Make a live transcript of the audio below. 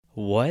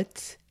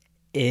What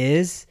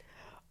is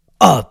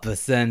up,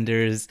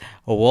 Ascenders?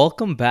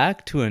 Welcome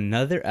back to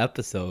another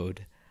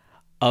episode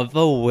of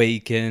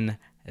Awaken.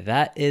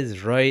 That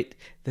is right,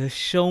 the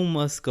show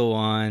must go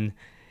on.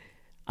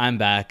 I'm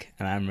back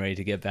and I'm ready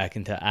to get back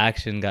into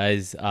action,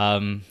 guys. I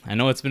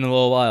know it's been a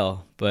little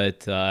while,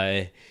 but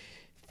I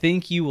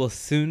think you will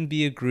soon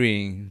be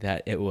agreeing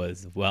that it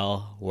was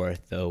well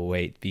worth the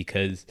wait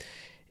because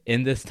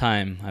in this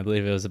time, I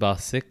believe it was about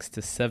 6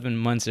 to 7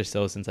 months or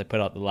so since I put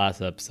out the last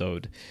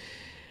episode,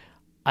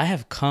 I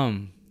have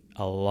come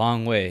a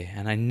long way,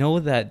 and I know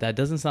that that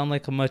doesn't sound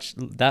like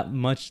that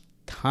much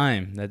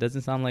time. That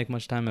doesn't sound like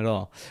much time at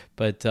all.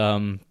 But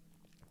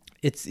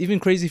it's even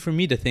crazy for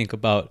me to think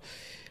about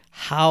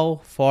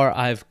how far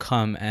I've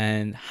come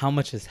and how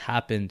much has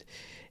happened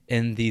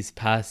in these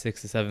past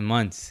 6 to 7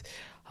 months.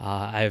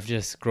 I've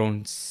just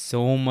grown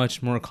so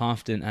much more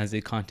confident as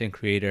a content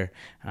creator,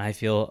 and I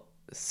feel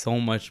so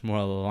much more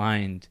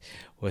aligned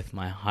with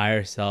my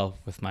higher self,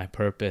 with my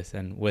purpose,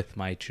 and with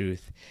my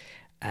truth.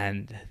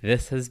 And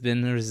this has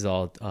been the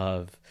result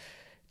of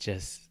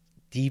just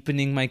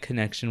deepening my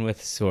connection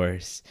with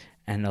Source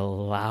and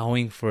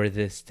allowing for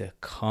this to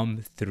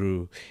come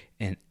through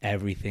in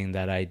everything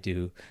that I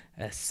do,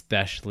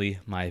 especially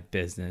my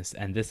business.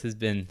 And this has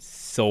been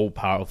so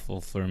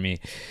powerful for me.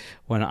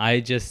 When I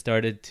just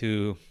started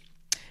to,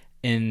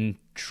 in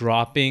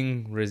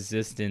dropping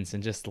resistance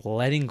and just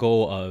letting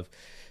go of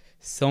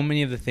so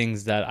many of the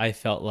things that I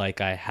felt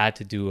like I had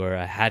to do or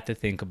I had to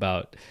think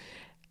about,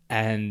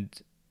 and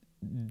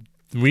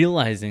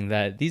realizing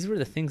that these were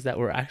the things that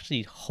were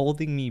actually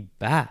holding me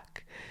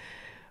back.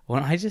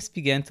 When I just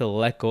began to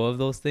let go of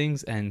those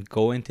things and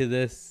go into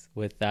this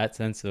with that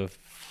sense of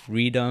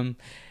freedom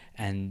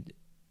and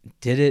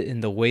did it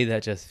in the way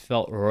that just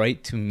felt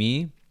right to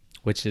me,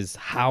 which is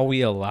how we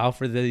allow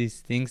for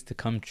these things to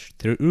come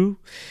through,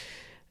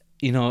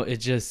 it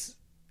just,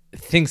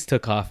 things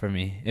took off for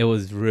me. It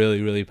was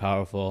really, really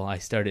powerful. I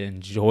started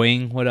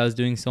enjoying what I was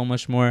doing so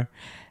much more,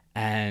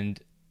 and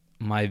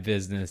my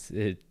business,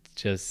 it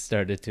just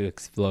started to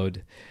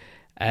explode.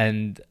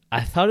 And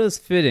I thought it was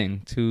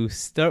fitting to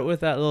start with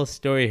that little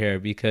story here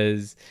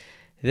because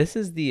this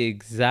is the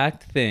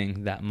exact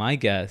thing that my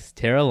guest,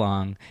 Tara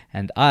Long,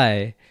 and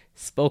I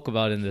spoke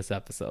about in this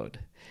episode.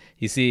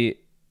 You see,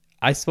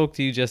 I spoke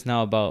to you just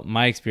now about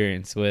my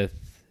experience with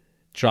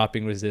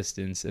dropping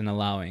resistance and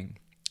allowing.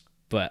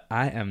 But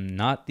I am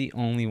not the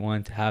only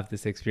one to have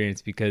this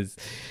experience because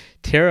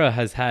Tara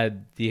has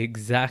had the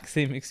exact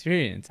same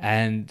experience.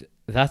 And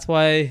that's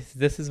why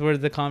this is where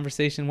the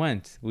conversation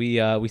went. We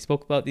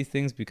spoke about these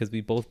things because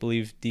we both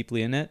believe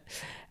deeply in it,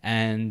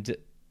 and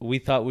we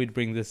thought we'd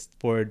bring this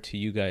forward to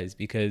you guys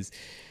because,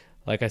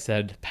 like I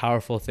said,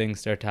 powerful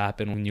things start to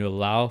happen when you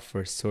allow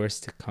for Source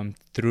to come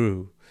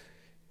through,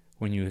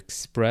 when you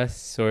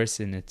express Source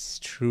in its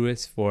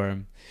truest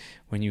form,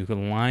 when you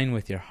align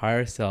with your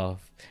higher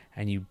self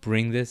and you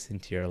bring this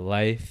into your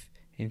life,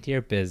 into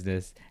your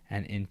business,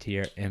 and into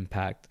your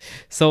impact.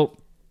 So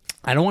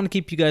I don't want to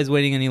keep you guys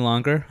waiting any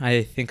longer.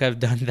 I think I've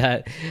done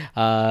that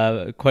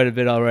quite a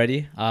bit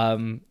already.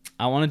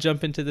 I want to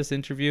jump into this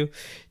interview.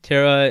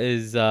 Tara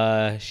is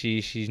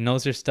she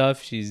knows her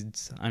stuff.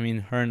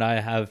 Her and I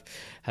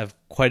have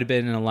quite a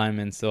bit in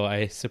alignment, so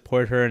I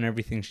support her in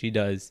everything she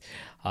does.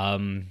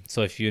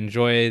 So if you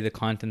enjoy the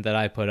content that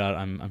I put out,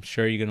 I'm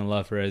sure you're gonna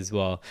love her as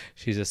well.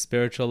 She's a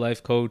spiritual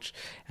life coach,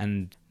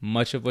 and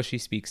much of what she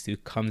speaks to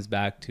comes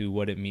back to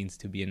what it means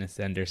to be an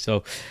ascender.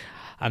 So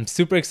I'm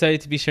super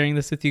excited to be sharing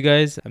this with you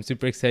guys. I'm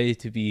super excited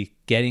to be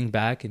getting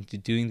back into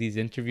doing these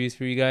interviews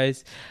for you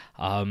guys.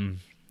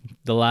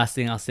 The last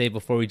thing I'll say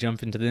before we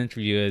jump into the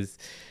interview is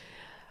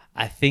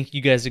I think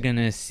you guys are going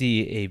to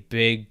see a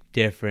big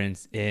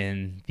difference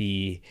in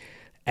the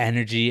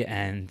energy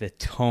and the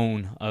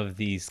tone of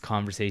these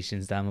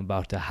conversations that I'm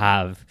about to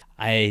have.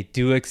 I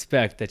do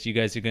expect that you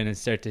guys are going to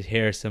start to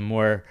hear some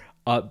more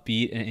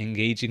upbeat and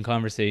engaging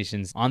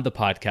conversations on the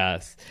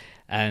podcast.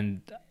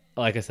 And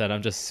like I said,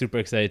 I'm just super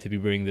excited to be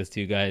bringing this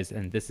to you guys.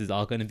 And this is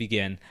all going to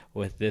begin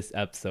with this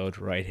episode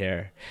right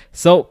here.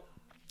 So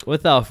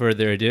without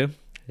further ado,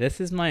 this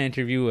is my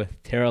interview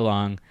with Tara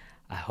Long.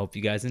 I hope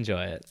you guys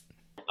enjoy it.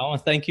 I want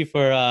to thank you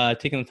for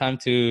taking the time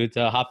to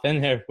hop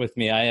in here with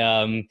me.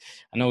 I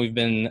know we've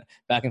been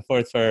back and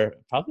forth for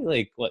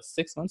probably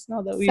 6 months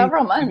now that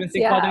Several we've been months,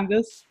 thinking about yeah. doing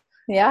this.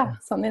 Yeah,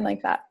 something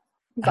like that.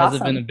 It's Has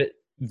it been a awesome. bit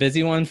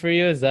busy one for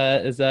you? Is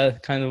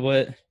that kind of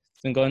what's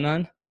been going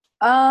on?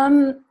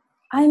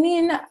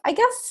 I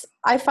guess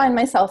I find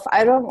myself,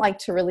 I don't like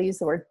to really use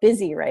the word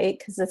busy, right?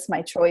 Because it's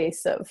my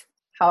choice of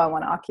how I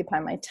want to occupy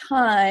my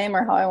time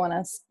or how I want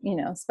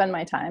to, spend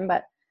my time.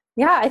 But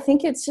yeah, I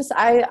think it's just,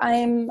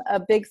 I'm a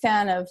big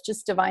fan of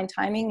just divine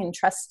timing and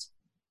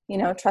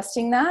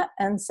trusting that.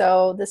 And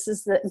so this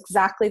is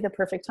exactly the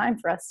perfect time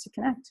for us to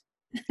connect.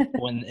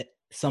 When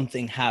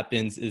something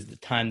happens is the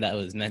time that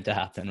was meant to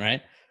happen,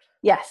 right?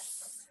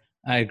 Yes.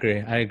 I agree.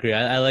 I agree.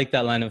 I like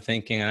that line of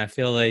thinking, and I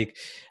feel like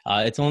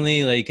it's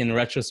only like in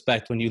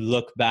retrospect when you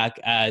look back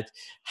at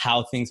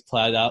how things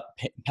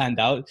panned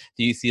out,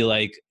 do you see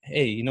like,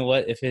 hey, you know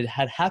what? If it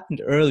had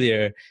happened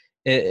earlier,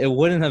 it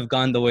wouldn't have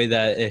gone the way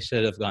that it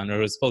should have gone or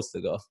was supposed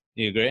to go.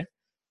 You agree?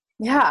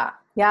 Yeah,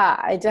 yeah,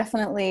 I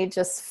definitely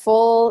just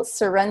full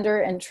surrender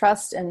and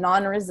trust and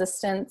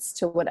non-resistance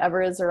to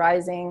whatever is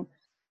arising.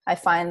 I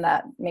find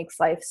that makes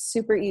life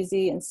super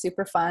easy and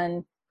super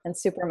fun and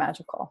super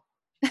magical.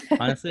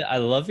 Honestly, I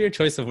love your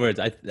choice of words.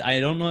 I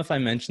don't know if I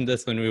mentioned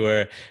this when we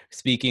were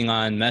speaking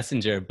on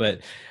Messenger,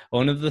 but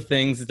one of the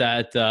things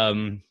that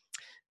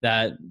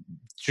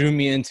drew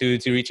me into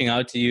to reaching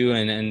out to you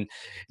and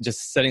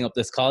just setting up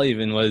this call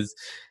even was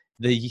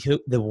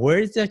the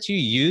words that you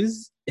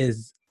use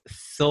is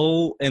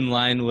so in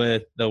line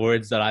with the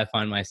words that I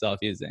find myself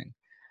using.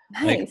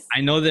 Like Nice.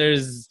 I know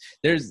there's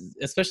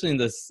especially in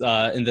this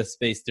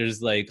space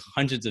there's like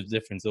hundreds of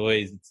different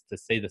ways to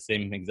say the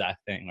same exact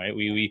thing, right?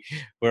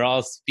 We're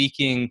all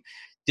speaking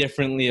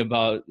differently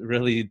about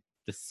really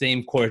the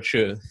same core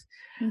truth.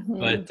 Hmm.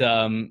 But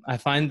I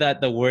find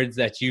that the words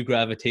that you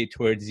gravitate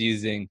towards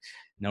using,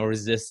 no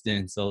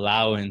resistance,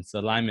 allowance,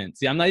 alignment.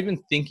 See, I'm not even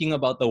thinking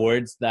about the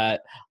words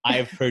that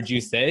I've heard you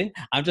say.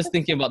 I'm just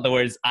thinking about the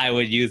words I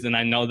would use, and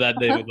I know that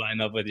they would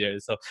line up with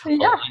yours. So,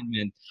 Yeah,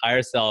 alignment,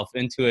 higher self,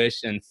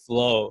 intuition,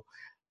 flow.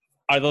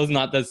 Are those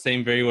not the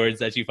same very words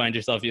that you find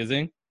yourself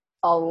using?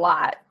 a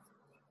lot.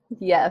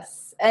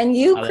 Yes. And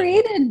you I love it.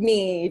 created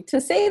me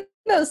to say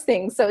those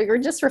things. So you're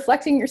just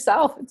reflecting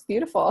yourself. It's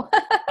beautiful.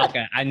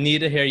 Okay, I need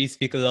to hear you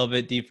speak a little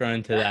bit deeper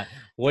into that.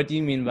 What do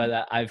you mean by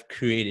that? I've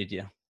created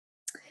you.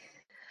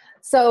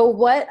 So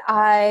what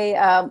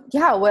I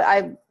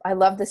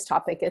love this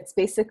topic. It's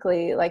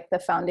basically like the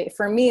foundation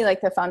for me,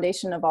 like the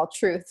foundation of all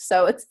truth.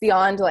 So it's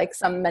beyond like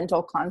some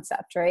mental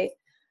concept, right?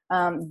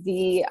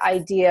 The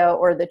idea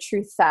or the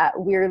truth that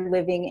we're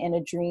living in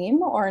a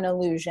dream or an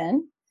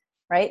illusion,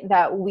 right?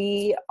 That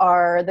we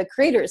are the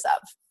creators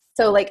of.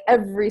 So like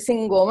every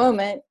single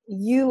moment,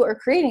 you are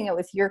creating it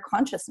with your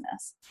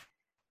consciousness.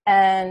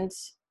 And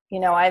you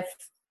know, I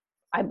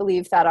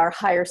believe that our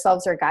higher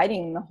selves are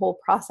guiding the whole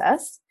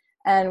process,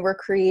 and we're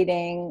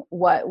creating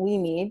what we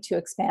need to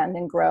expand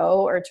and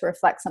grow or to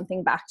reflect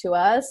something back to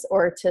us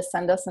or to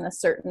send us in a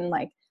certain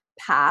like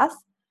path.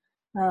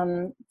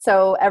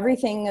 So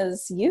everything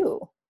is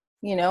you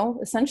know,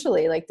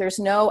 essentially like there's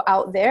no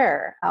out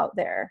there.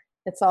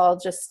 It's all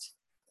just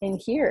in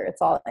here.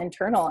 It's all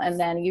internal. And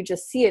then you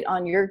just see it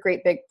on your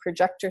great big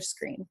projector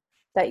screen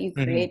that you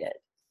Mm-hmm. created.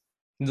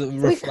 The So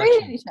we created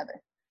reflection. each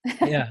other.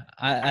 Yeah,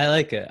 I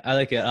like it. I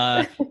like it.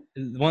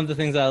 One of the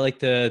things I like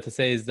to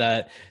say is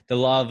that the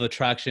law of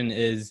attraction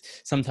is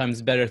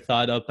sometimes better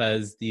thought up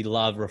as the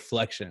law of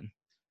reflection.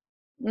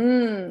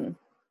 Mm.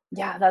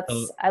 Yeah,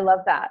 So I love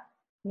that.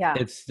 Yeah.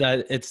 it's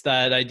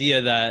that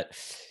idea that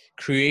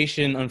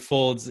creation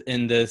unfolds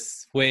in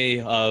this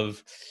way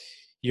of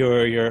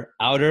your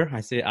outer.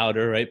 I say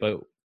outer, right?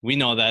 But we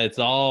know that it's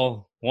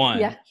all one.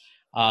 Yeah.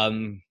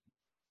 Um,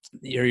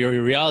 your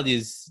reality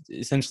is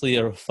essentially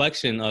a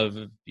reflection of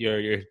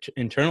your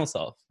internal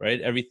self,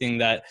 right? Everything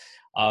that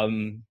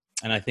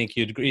and I think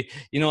you'd agree.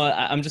 You know,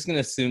 I'm just going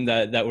to assume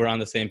that we're on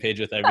the same page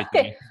with everything.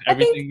 Okay. I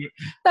think Everything.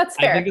 that's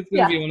I think fair. it's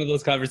going to Yeah. be one of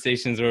those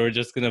conversations where we're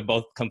just going to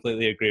both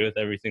completely agree with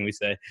everything we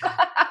say.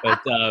 But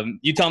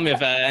you tell me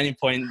if at any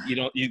point you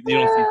don't see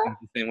things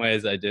the same way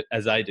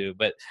as I do.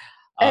 But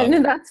um,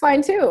 And that's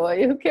fine too.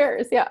 Who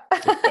cares? Yeah.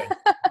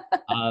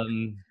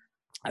 um,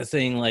 I was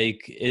saying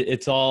like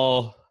it's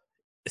all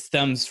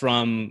stems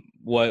from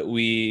what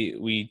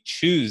we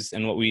choose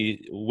and what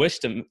we wish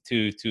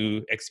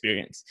to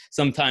experience.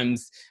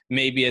 Sometimes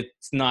maybe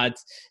it's not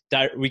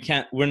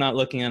we're not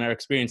looking at our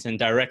experience and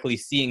directly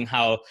seeing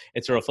how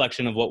it's a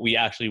reflection of what we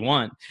actually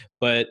want.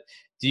 But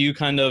do you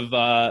kind of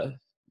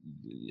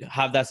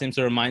have that same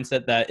sort of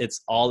mindset that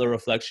it's all a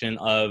reflection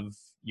of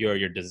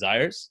your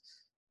desires?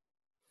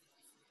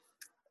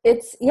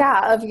 It's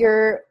yeah, of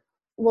your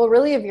well,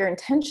 really of your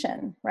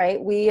intention, right?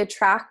 We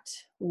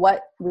attract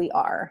what we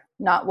are,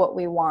 not what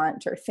we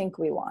want or think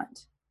we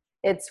want.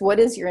 It's what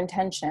is your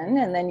intention,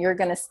 and then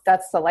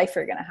that's the life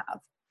you're gonna have.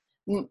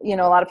 You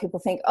know, a lot of people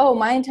think, oh,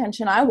 my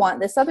intention, I want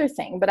this other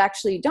thing, but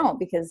actually you don't,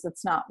 because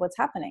it's not what's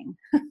happening.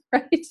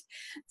 Right?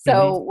 Mm-hmm.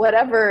 So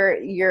whatever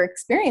you're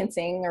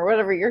experiencing or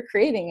whatever you're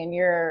creating in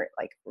your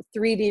like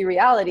 3D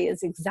reality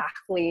is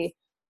exactly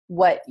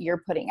what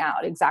you're putting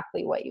out,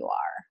 exactly what you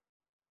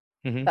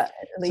are. Mm-hmm. But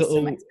at least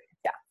in my So experience,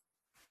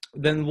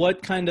 then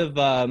what kind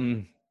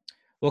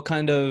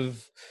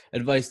of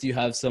advice do you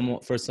have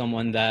for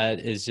someone that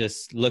is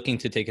just looking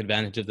to take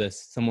advantage of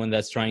this, someone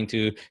that's trying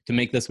to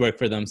make this work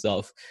for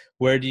themselves?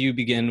 Where do you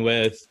begin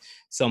with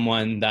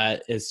someone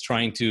that is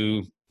trying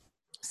to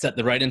set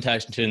the right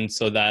intention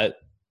so that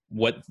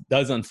what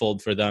does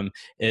unfold for them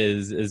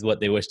is what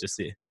they wish to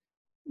see?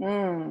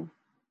 yeah.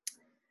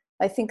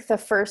 I think the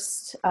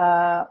first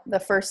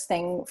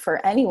thing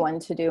for anyone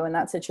to do in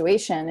that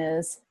situation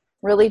is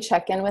really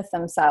check in with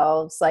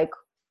themselves. Like,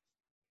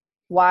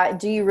 why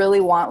do you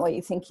really want what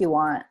you think you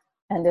want?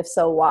 And if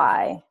so,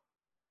 why?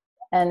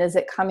 And is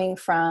it coming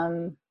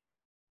from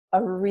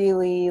a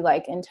really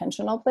like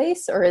intentional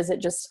place, or is it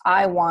just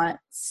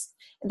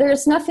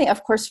there's nothing,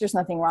 of course there's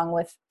nothing wrong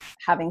with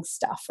having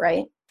stuff,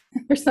 right?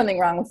 There's something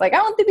wrong with like,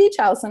 I want the beach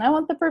house and I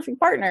want the perfect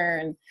partner,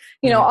 and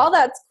all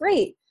that's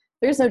great.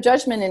 There's no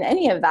judgment in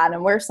any of that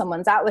and where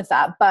someone's at with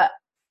that. But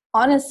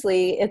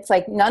honestly, it's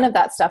like none of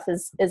that stuff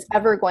is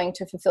ever going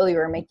to fulfill you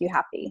or make you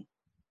happy.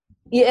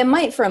 It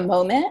might for a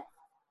moment,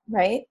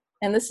 right?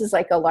 And this is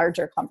like a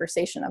larger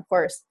conversation, of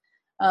course.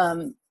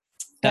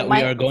 That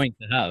we are going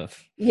to have.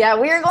 Yeah,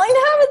 we are going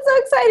to have. It's so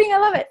exciting. I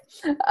love it.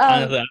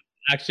 Honestly,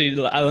 actually,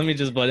 let me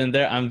just butt in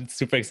there. I'm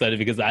super excited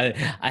because I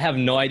have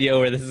no idea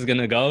where this is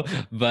gonna go,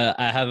 but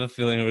I have a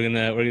feeling we're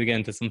gonna get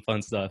into some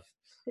fun stuff.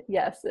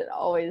 Yes, it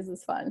always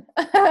is fun.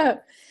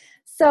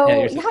 So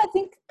yeah,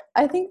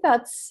 I think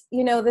that's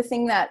the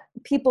thing, that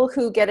people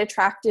who get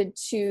attracted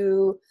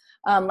to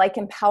like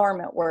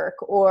empowerment work,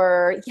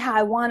 or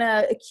I want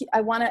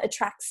to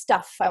attract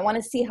stuff. I want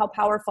to see how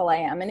powerful I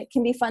am. And it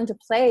can be fun to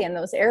play in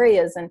those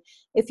areas. And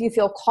if you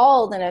feel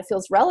called and it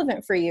feels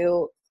relevant for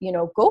you,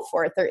 go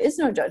for it. There is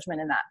no judgment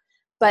in that.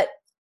 But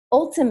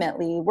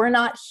ultimately, we're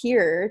not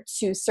here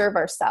to serve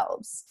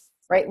ourselves,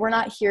 right? We're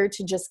not here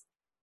to just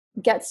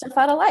get stuff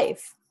out of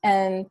life.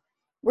 And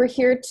we're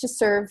here to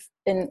serve,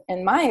 in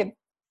my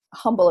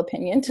humble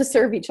opinion, to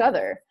serve each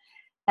other.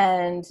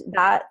 And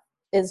that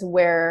is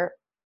where,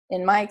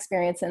 in my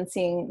experience and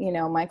seeing,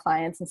 my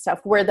clients and stuff,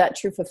 where that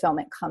true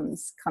fulfillment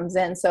comes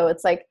in. So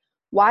it's like,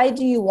 why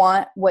do you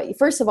want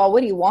first of all,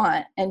 what do you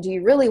want? And do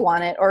you really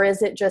want it? Or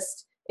is it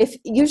just,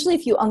 usually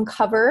if you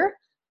uncover,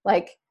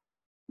 like,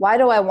 why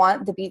do I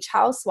want the beach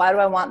house? Why do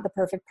I want the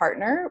perfect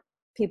partner?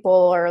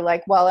 People are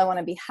like, well, I want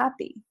to be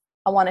happy.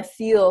 I want to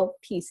feel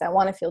peace. I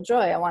want to feel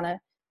joy.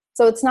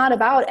 So it's not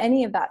about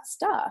any of that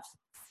stuff.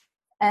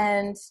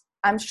 And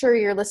I'm sure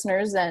your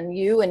listeners, and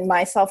you and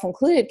myself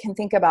included, can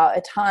think about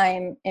a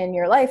time in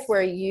your life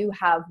where you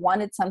have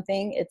wanted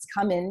something, it's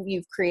come in,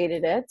 you've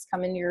created it, it's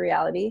come into your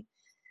reality.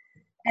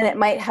 And it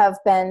might have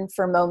been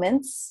for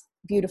moments,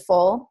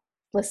 beautiful,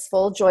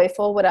 blissful,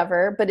 joyful,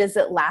 whatever, but is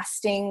it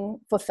lasting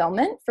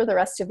fulfillment for the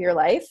rest of your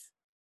life?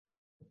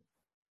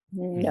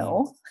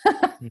 No.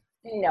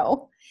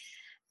 No.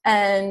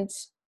 And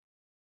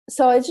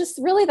so it's just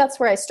really,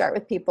 that's where I start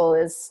with people,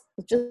 is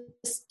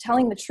just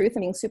telling the truth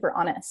and being super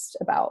honest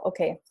about,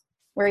 okay,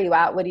 where are you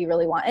at? What do you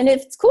really want? And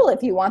if it's cool,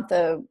 if you want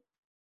the,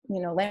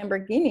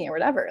 Lamborghini or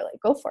whatever,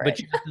 like, go for it. But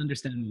you have to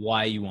understand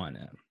why you want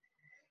it.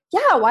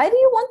 Yeah. Why do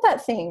you want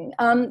that thing?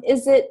 And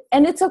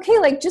it's okay.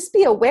 Like, just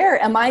be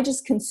aware. Am I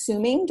just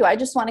consuming? Do I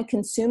just want to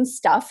consume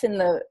stuff in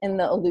the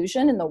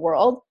illusion, in the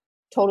world?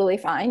 Totally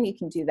fine. You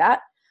can do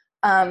that.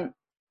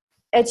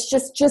 It's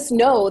just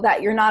know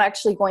that you're not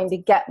actually going to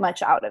get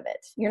much out of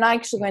it. You're not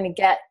actually going to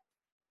get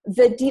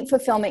the deep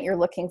fulfillment you're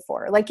looking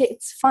for. Like,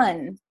 it's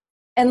fun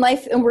and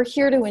life, and we're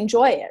here to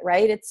enjoy it,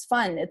 right? It's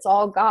fun. It's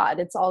all God.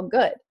 It's all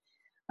good.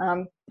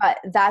 But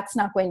that's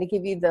not going to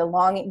give you the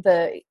longing.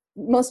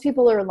 Most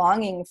people are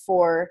longing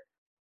for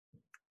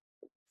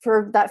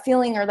that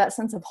feeling or that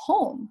sense of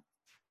home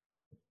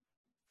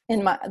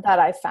that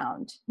I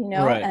found,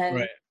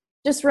 Right.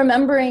 Just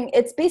remembering,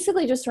 it's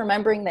basically just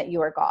remembering that you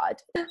are God.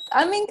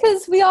 I mean,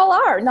 because we all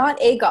are, not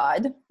a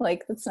God.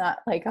 Like, it's not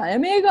like I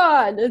am a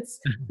God. It's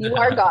you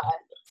are God,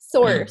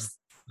 source,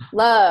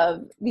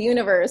 love, the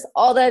universe,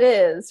 all that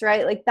is,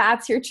 right? Like,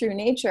 that's your true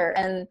nature.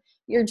 And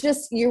you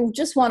just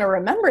want to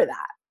remember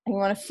that, and you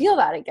want to feel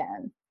that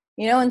again,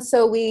 and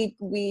so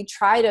we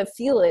try to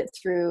feel it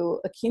through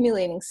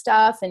accumulating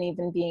stuff and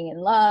even being in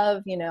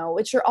love,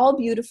 which are all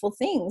beautiful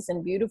things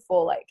and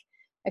beautiful, like,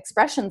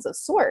 expressions of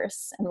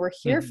source, and we're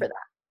here for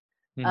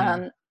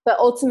that. But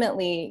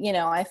ultimately,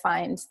 I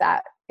find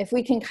that if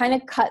we can kind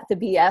of cut the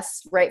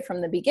BS right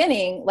from the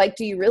beginning, like,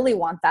 do you really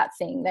want that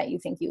thing that you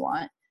think you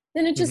want?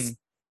 Then it just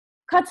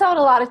cuts out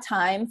a lot of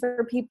time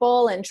for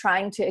people and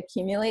trying to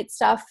accumulate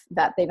stuff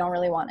that they don't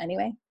really want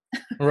anyway.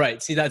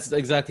 Right. See, that's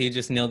exactly, you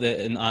just nailed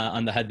it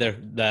on the head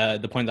there.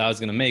 The point that I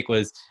was going to make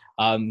was,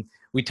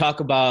 we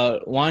talk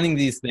about wanting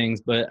these things,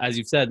 but as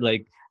you've said,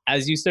 like,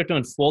 as you start to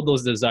unfold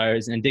those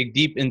desires and dig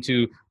deep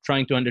into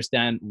trying to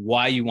understand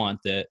why you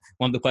want it,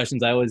 one of the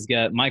questions I always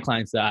get my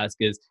clients to ask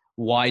is,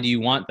 why do you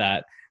want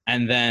that?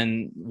 And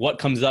then what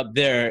comes up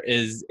there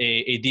is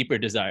a deeper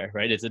desire,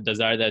 right? It's a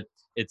desire that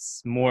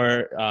it's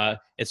more,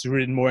 it's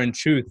rooted more in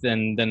truth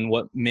than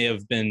what may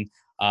have been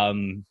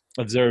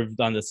observed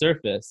on the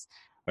surface,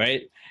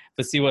 right?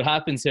 But see, what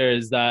happens here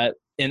is that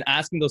in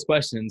asking those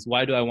questions,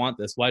 why do I want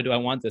this? Why do I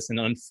want this? And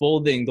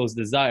unfolding those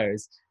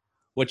desires,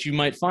 what you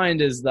might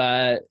find is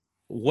that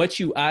what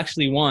you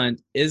actually want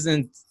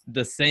isn't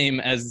the same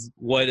as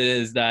what it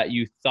is that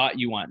you thought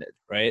you wanted,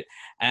 right?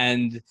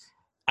 And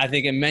I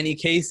think in many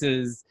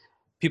cases,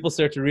 people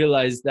start to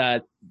realize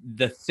that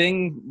the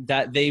thing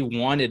that they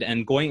wanted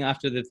and going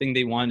after the thing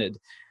they wanted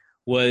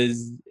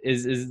is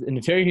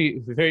and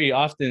very, very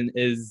often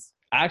is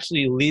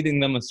actually leading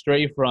them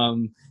astray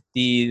from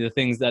the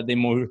things that they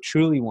more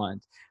truly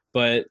want.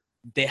 But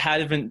they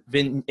haven't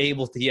been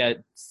able to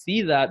yet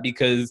see that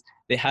because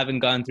they haven't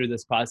gone through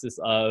this process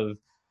of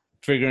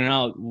figuring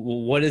out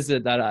what is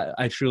it that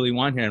I truly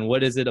want here, and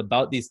what is it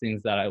about these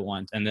things that I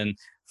want, and then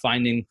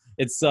finding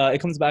it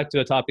comes back to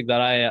a topic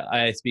that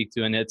I speak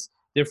to, and it's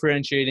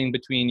differentiating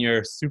between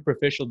your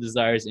superficial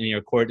desires and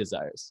your core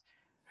desires.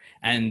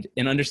 And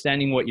in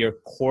understanding what your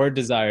core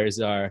desires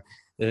are,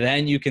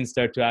 then you can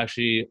start to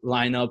actually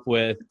line up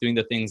with doing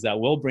the things that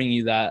will bring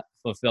you that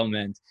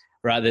fulfillment,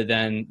 rather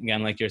than,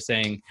 again, like you're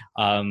saying,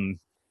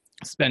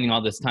 spending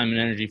all this time and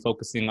energy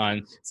focusing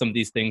on some of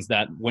these things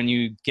that when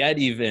you get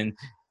even,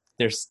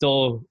 there's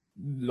still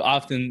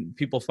often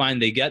people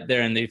find they get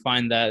there and they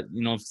find that,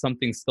 you know,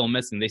 something's still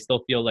missing. They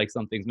still feel like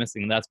something's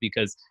missing. And that's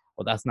because,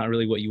 well, that's not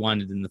really what you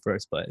wanted in the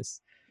first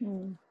place.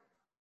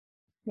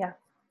 Yeah.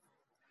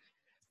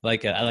 I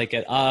like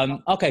it.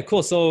 Okay,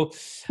 cool. So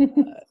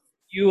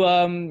you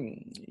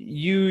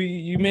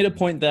made a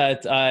point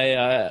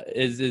that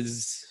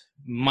is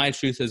my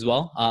truth as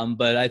well.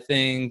 But I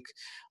think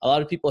a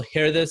lot of people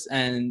hear this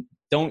and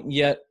don't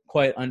yet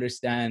quite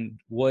understand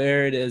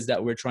where it is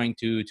that we're trying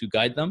to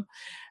guide them.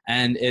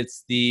 And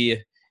it's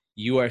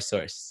you are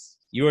source.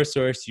 You are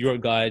source, you are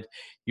God,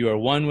 you are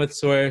one with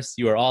source,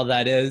 you are all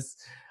that is.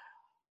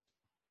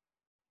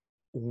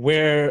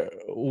 Where,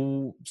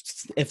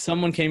 if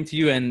someone came to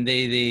you and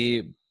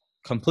they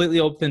completely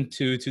open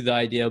to the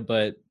idea,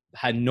 but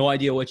had no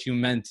idea what you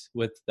meant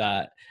with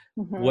that,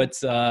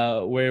 what's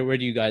where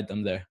do you guide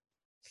them there?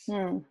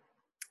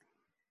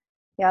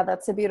 Yeah,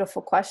 that's a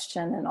beautiful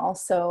question. And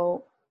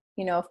also,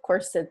 you know, of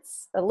course,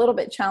 it's a little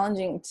bit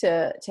challenging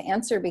to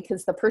answer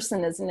because the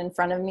person isn't in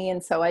front of me.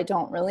 And so I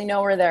don't really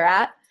know where they're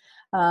at.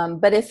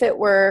 But if it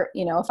were,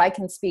 you know, if I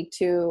can speak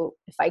to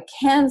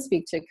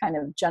kind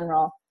of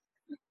general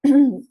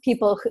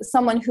people,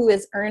 someone who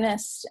is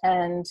earnest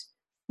and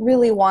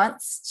really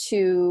wants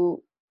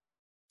to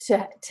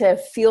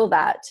feel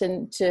that,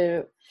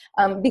 to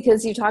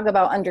because you talk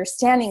about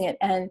understanding it.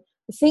 And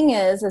the thing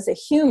is, as a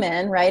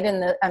human, right?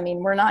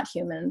 We're not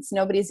humans.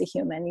 Nobody's a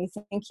human. You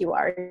think you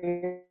are.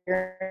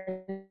 You're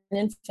an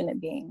infinite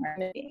being,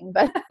 right?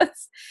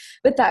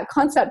 But that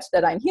concept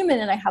that I'm human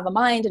and I have a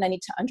mind and I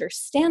need to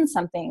understand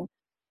something.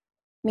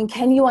 I mean,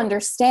 can you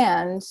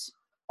understand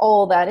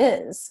all that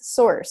is?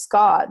 Source,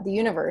 God, the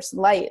universe,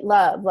 light,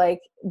 love,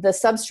 like the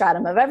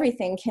substratum of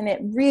everything. Can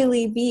it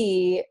really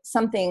be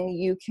something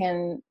you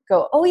can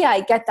go, oh yeah,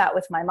 I get that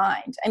with my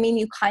mind? I mean,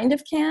 you kind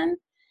of can.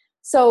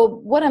 So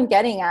what I'm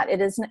getting at,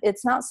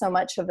 it's not so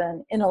much of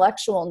an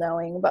intellectual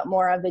knowing, but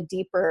more of a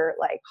deeper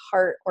like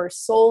heart or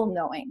soul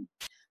knowing.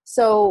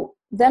 So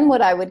then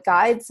what I would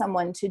guide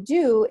someone to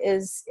do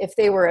is, if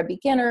they were a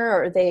beginner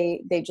or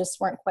they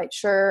just weren't quite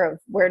sure of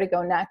where to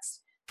go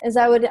next, is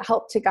I would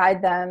help to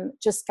guide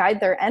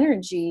their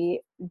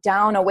energy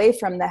down away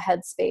from the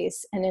head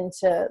space and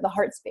into the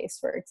heart space,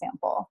 for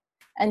example,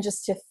 and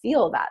just to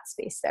feel that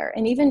space there,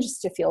 and even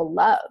just to feel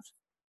love,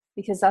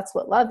 because that's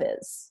what love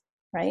is.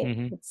 Right?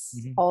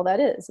 It's all that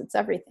is. It's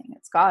everything.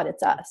 It's God.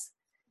 It's us.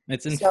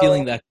 It's in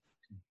feeling that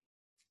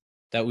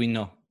we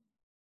know.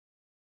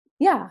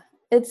 Yeah,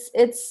 it's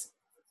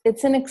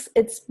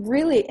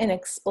really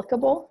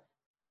inexplicable.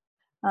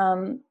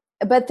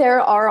 But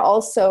there are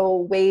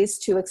also ways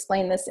to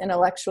explain this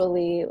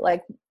intellectually.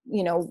 Like,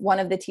 you know, one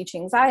of the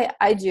teachings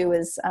I do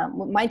is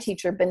my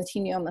teacher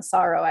Bentinho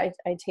Massaro. I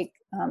take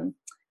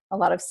a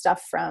lot of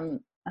stuff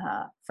from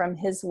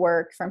his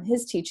work, from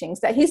his teachings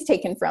that he's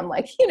taken from,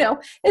 like, you know,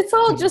 it's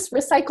all just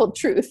recycled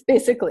truth.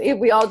 Basically,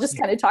 we all just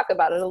kind of talk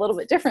about it a little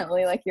bit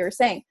differently, like you were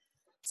saying.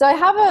 So I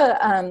have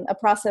a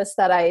process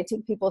that I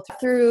take people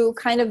through,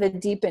 kind of a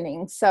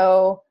deepening.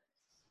 So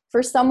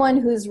for someone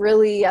who's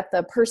really at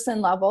the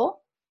person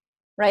level,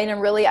 right,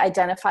 and really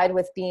identified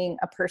with being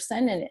a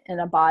person and in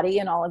a body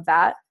and all of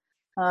that,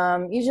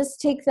 you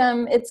just take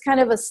them. It's kind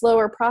of a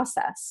slower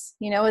process.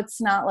 You know, it's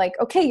not like,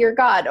 okay, you're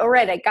God. All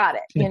right, I got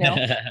it. You know,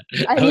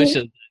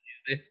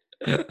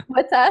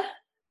 what's that?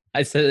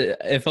 I said,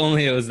 if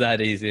only it was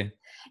that easy.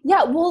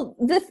 Yeah. Well,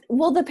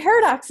 the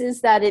paradox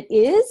is that it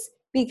is,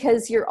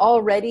 because you're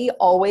already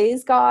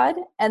always God,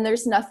 and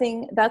there's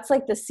nothing. That's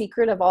like the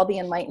secret of all the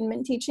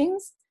Enlightenment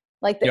teachings.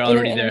 Like the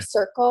inner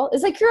circle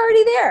is like, you're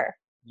already there.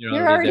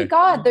 You're already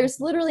God. There's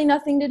literally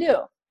nothing to do.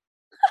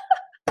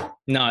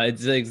 No,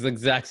 it's the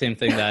exact same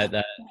thing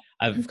that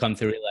I've come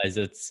to realize.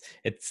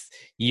 It's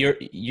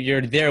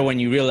you're there when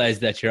you realize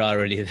that you're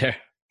already there.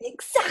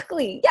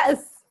 Exactly.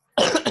 Yes.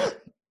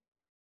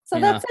 So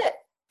that's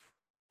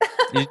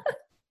it.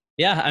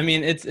 Yeah, I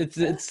mean, it's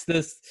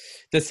this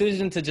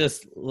decision to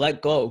just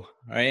let go,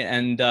 right?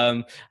 And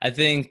I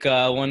think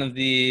one of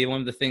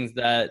the things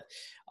that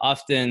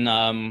often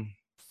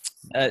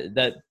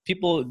that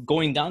people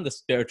going down the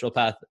spiritual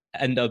path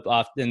end up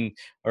often,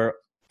 or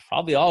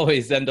probably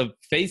always end up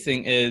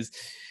facing, is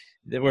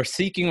that we're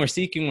seeking,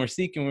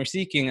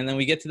 and then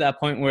we get to that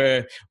point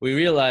where we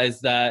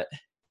realize that,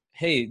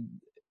 hey,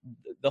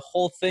 the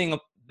whole thing,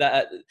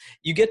 that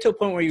you get to a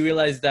point where you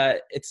realize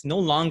that it's no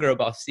longer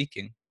about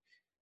seeking,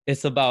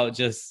 it's about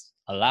just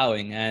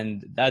allowing.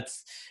 And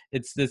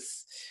it's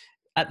this,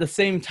 at the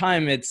same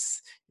time,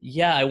 it's,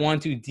 yeah, I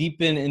want to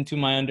deepen into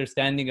my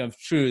understanding of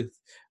truth,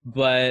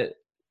 but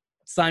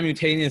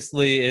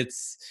simultaneously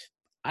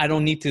I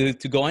don't need to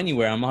go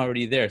anywhere. I'm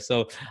already there.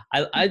 So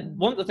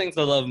one of the things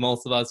I love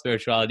most about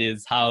spirituality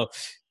is how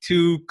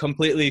two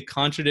completely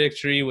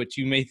contradictory, what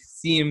you may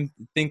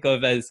think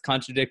of as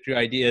contradictory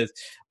ideas,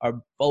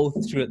 are both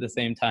true at the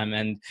same time.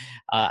 And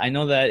I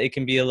know that it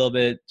can be a little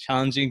bit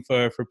challenging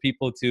for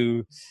people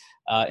to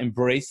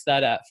embrace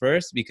that at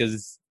first,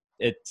 because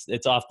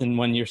it's often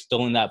when you're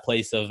still in that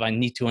place of I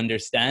need to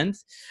understand.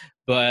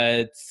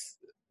 But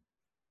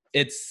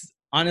it's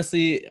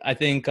honestly, I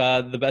think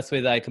the best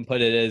way that I can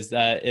put it is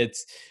that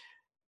it's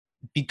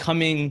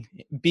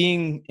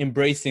being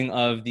embracing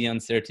of the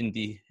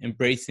uncertainty,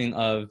 embracing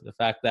of the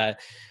fact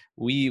that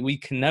we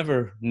can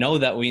never know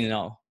that we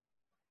know.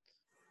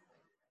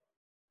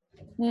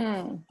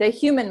 The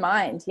human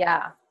mind.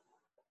 Yeah.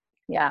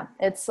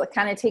 It's like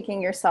kind of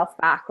taking yourself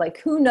back.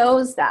 Like, who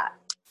knows that?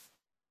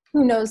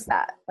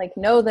 Like,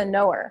 know the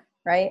knower,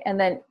 right? And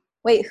then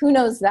wait, who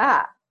knows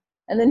that?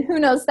 And then who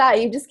knows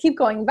that? You just keep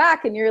going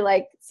back, and you're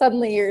like,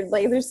 suddenly you're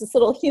like, there's this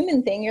little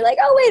human thing. You're like,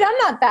 oh wait, I'm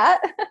not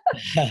that.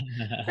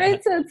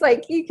 Right? So it's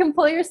like you can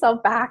pull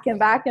yourself back and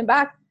back and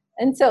back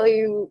until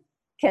you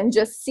can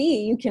just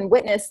see, you can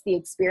witness the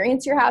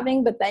experience you're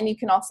having, but then you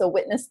can also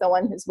witness the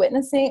one who's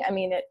witnessing. I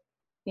mean, it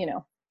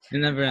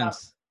never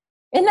ends.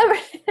 It never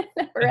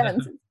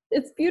ends.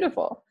 It's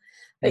beautiful.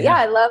 But yeah,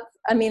 I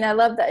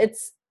love that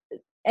it's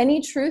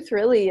any truth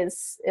really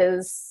is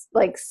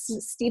like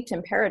steeped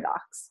in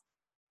paradox.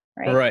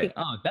 Right.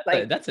 Oh,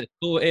 that's a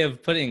cool way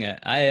of putting it.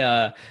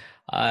 I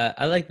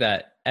like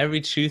that.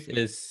 Every truth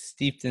is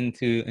steeped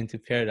into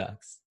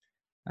paradox.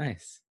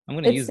 Nice. I'm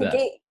going to use that.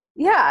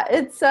 Yeah,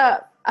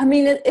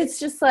 it's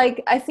just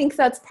like, I think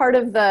that's part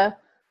of the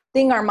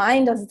thing our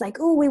mind does. It's like,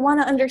 oh, we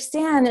want to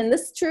understand, and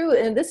this is true,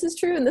 and this is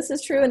true, and this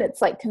is true, and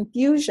it's like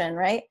confusion,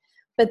 right?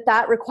 But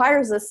that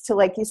requires us to,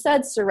 like you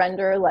said,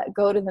 surrender, let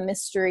go to the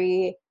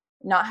mystery,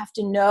 not have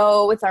to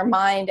know with our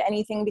mind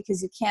anything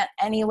because you can't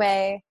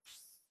anyway,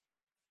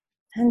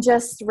 and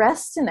just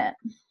rest in it.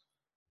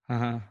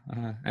 And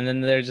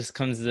then there just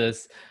comes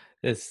this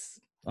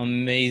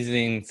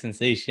amazing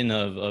sensation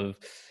of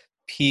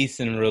peace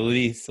and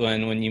release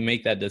when you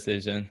make that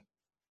decision.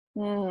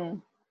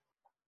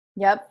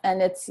 Yep.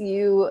 And it's,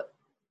 you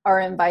are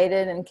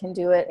invited and can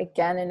do it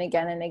again and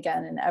again and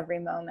again in every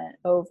moment,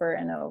 over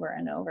and over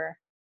and over.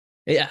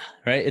 Yeah,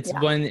 right. It's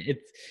when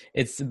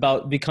it's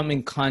about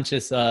becoming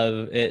conscious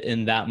of it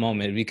in that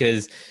moment,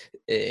 because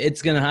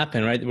it's gonna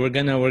happen, right? We're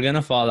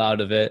gonna fall out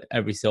of it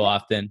every so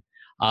often.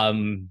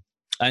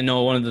 I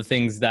know one of the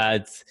things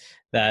that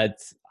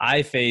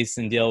I face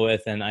and deal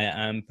with, and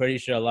I'm pretty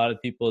sure a lot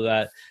of people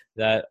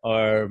that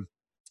are,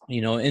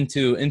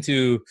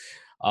 into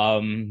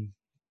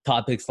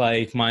topics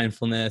like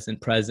mindfulness and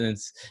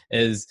presence,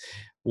 is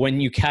when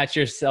you catch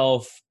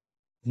yourself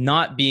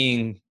not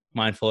being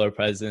mindful or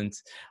present,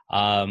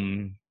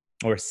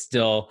 or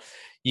still,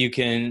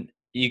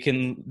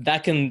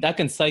 that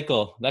can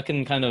cycle, that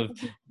can kind of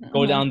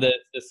go down the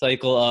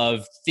cycle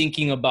of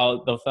thinking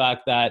about the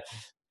fact that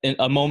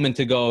a moment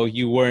ago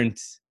you weren't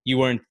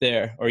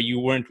there, or you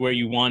weren't where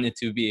you wanted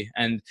to be,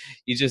 and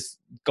you just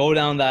go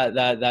down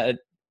that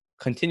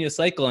continuous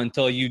cycle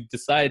until you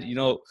decide,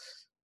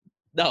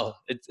 no,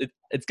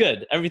 it's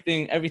good.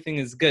 Everything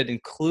is good,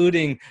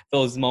 including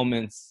those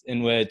moments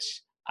in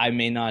which I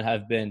may not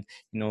have been,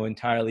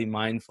 entirely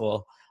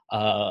mindful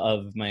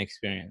of my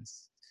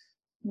experience.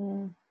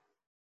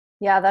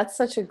 Yeah, that's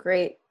such a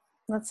great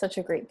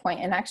point.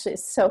 And actually,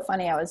 it's so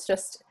funny.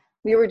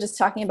 We were just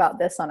talking about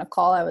this on a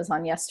call I was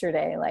on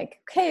yesterday.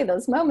 Like, okay,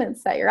 those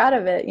moments that you're out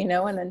of it, and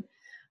then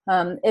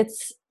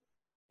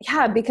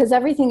because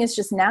everything is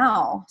just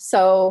now.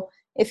 So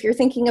if you're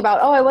thinking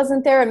about, oh, I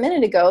wasn't there a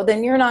minute ago,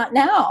 then you're not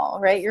now,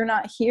 right? You're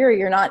not here.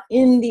 You're not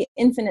in the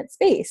infinite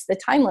space, the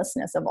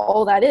timelessness of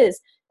all that is.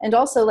 And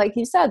also, like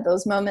you said,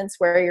 those moments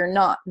where you're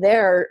not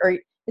there, or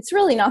it's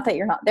really not that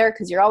you're not there,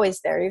 because you're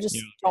always there. You just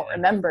don't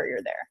remember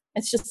you're there.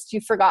 It's just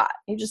you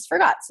just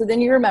forgot. So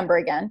then you remember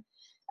again.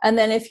 And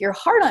then if you're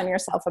hard on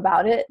yourself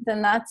about it,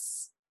 then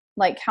that's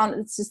like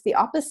it's just the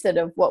opposite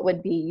of what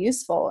would be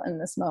useful in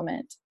this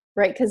moment,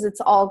 right? Because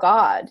it's all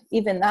God.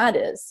 Even that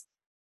is.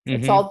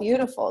 It's all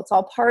beautiful. It's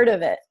all part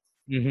of it.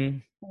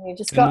 And you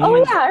just go, oh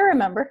yeah, I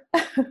remember.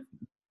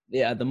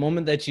 Yeah, the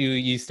moment that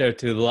you start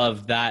to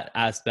love that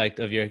aspect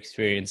of your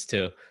experience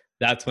too,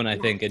 that's when I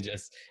think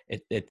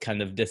it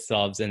kind of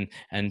dissolves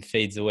and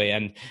fades away.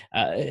 And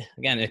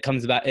again, it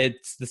comes back.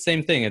 It's the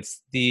same thing.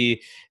 It's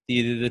the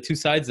two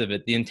sides of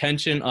it. The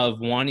intention of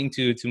wanting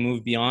to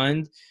move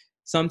beyond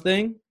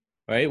something,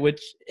 right,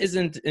 which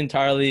isn't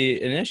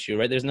entirely an issue,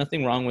 right? There's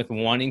nothing wrong with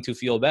wanting to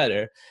feel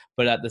better,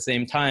 but at the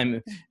same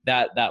time,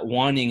 that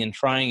wanting and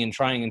trying and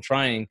trying and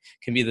trying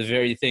can be the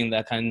very thing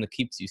that kind of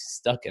keeps you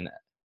stuck in it.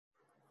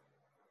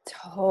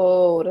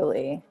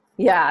 Totally.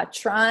 Yeah,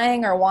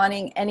 trying or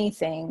wanting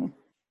anything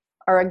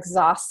are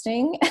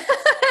exhausting.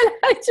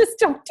 I just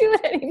don't do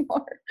it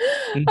anymore.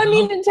 I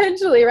mean,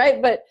 intentionally,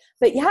 right? But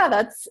yeah,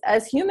 that's,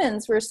 as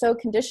humans, we're so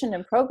conditioned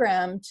and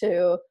programmed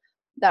to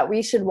that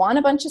we should want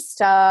a bunch of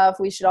stuff.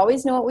 We should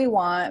always know what we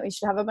want. We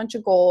should have a bunch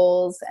of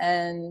goals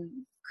and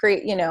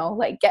create,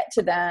 like get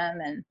to them.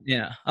 And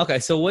Yeah. Okay.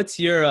 So what's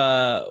your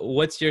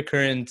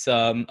current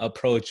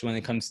approach when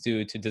it comes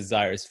to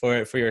desires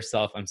for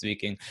yourself? I'm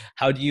speaking.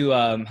 How do you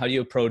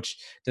approach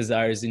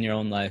desires in your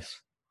own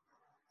life?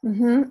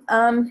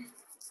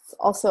 it's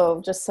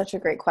also just such a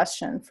great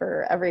question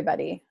for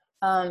everybody.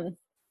 Um,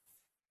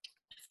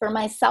 for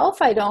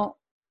myself, I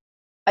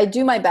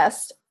do my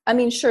best. I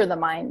mean, sure, the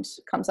mind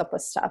comes up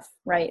with stuff,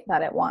 right,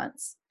 that it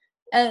wants.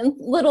 And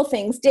little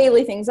things,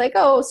 daily things like,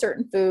 oh,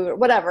 certain food or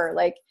whatever.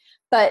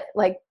 But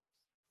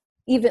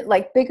even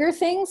like bigger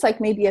things, like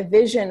maybe a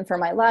vision for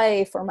my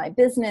life or my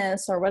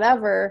business or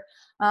whatever.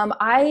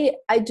 I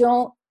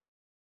don't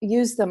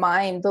use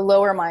the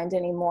lower mind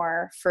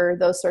anymore for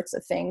those sorts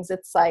of things.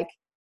 It's like,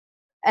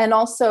 and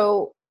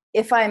also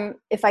if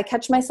I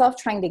catch myself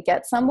trying to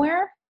get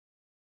somewhere,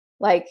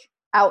 like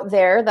out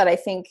there that I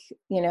think,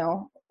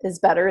 is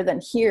better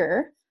than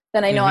here,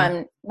 then I know Mm-hmm.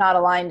 I'm not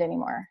aligned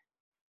anymore.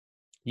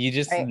 You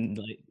just Right.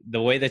 like,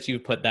 the way that you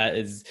put that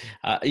is,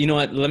 you know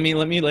what? Let me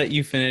let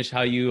you finish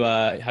how you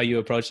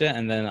approach it,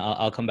 and then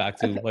I'll come back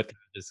to Okay. what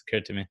just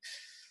occurred to me.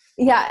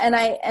 Yeah.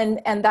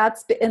 And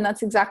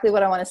that's exactly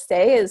what I want to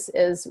say is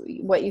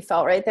what you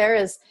felt right there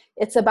is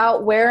it's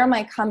about where am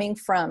I coming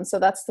from? So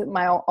that's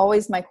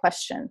always my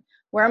question.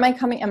 Where am I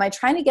coming? Am I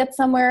trying to get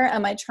somewhere?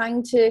 Am I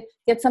trying to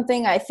get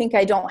something I think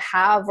I don't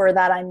have or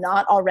that I'm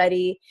not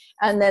already?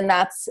 And then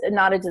that's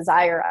not a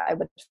desire I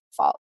would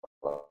follow.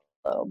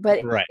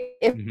 But Right.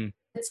 if Mm-hmm.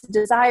 it's a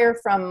desire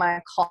from my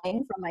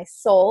calling, from my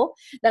soul,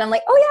 then I'm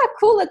like, oh yeah,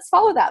 cool, let's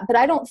follow that. But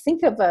I don't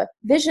think of a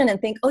vision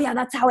and think, oh yeah,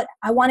 that's how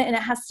I want it and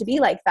it has to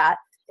be like that.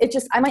 It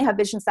just, I might have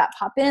visions that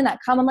pop in that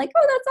come. I'm like,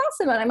 oh, that's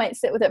awesome. And I might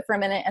sit with it for a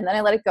minute and then I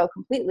let it go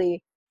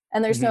completely.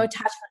 And there's no Mm-hmm.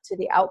 attachment to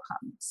the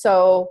outcome.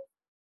 So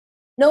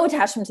no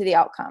attachment to the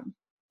outcome.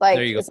 There Like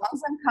you go. as long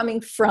as I'm coming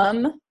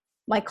from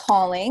my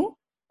calling,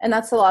 and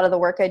that's a lot of the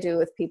work I do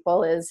with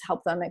people is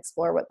help them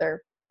explore what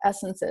their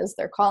essence is,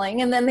 their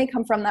calling, and then they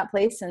come from that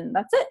place, and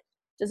that's it.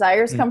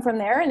 Desires Mm-hmm. come from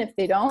there, and if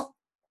they don't,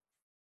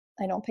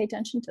 I don't pay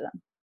attention to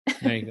them.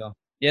 There you go.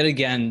 Yet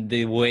again,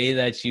 the way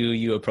that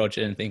you approach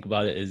it and think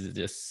about it is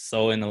just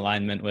so in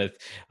alignment with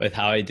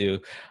how I do.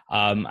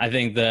 I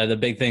think the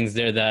big things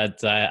there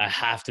that I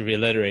have to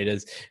reiterate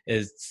is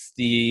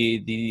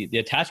the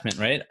attachment,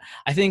 right?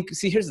 I think.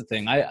 See, here's the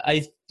thing.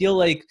 I feel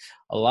like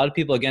a lot of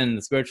people, again, in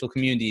the spiritual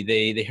community,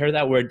 they hear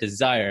that word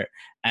desire,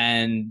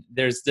 and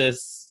there's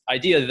this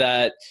idea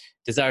that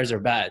desires are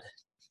bad.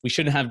 We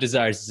shouldn't have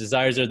desires.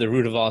 Desires are the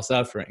root of all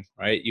suffering,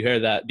 right? You hear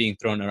that being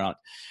thrown around.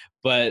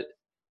 But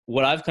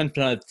what I've come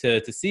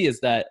to see is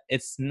that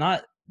it's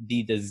not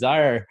the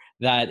desire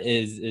that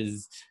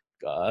is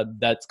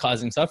that's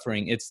causing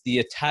suffering. It's the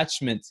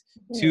attachment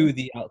Mm. to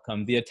the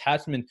outcome, the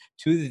attachment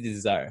to the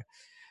desire.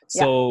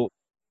 Yeah. So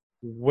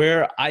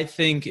where I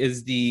think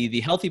is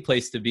the healthy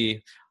place to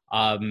be,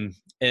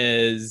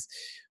 is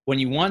when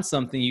you want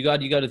something, you got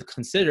to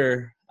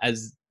consider,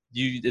 as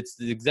you, it's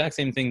the exact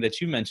same thing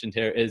that you mentioned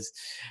here, is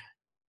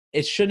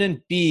it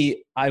shouldn't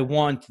be I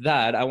want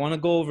that. I want to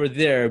go over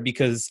there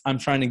because I'm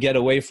trying to get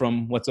away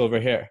from what's over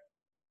here,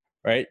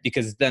 right?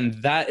 Because then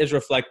that is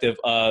reflective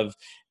of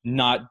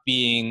not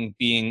being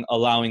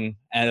allowing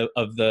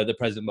of the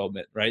present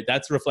moment, right?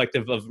 That's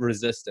reflective of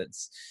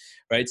resistance,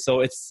 right? So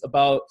it's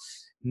about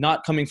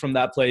not coming from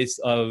that place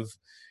of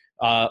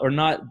or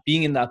not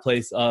being in that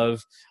place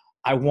of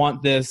I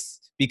want this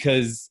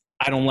because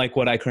I don't like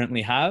what I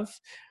currently have.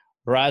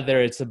 Rather,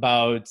 it's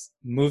about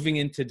moving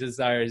into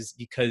desires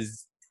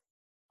because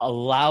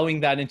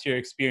allowing that into your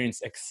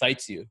experience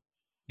excites you.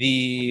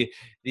 The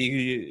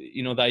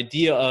the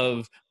idea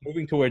of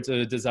moving towards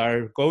a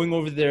desire, going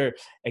over there,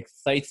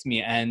 excites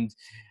me. And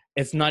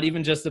it's not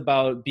even just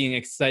about being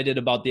excited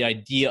about the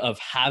idea of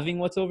having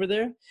what's over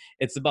there.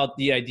 It's about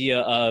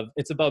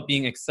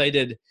being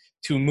excited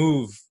to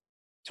move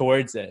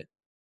towards it,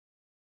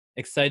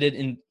 excited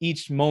in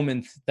each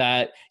moment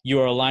that you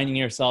are aligning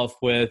yourself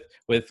with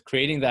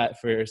creating that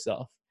for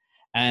yourself.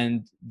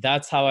 And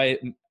that's how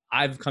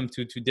I've come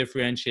to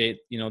differentiate,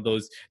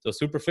 those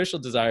superficial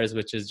desires,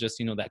 which is just,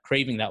 that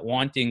craving, that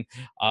wanting,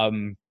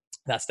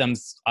 that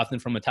stems often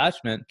from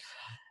attachment,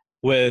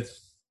 with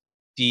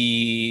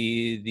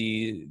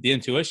the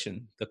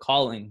intuition, the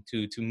calling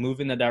to move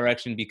in the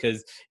direction,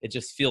 because it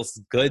just feels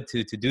good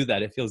to do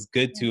that. It feels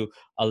good to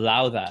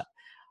allow that.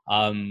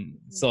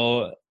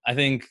 So I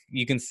think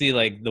you can see,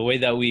 like, the way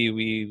that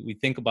we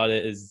think about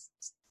it is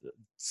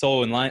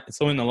so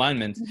in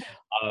alignment.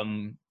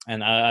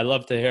 And I'd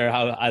love to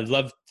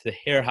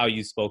hear how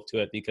you spoke to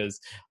it, because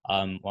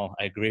well,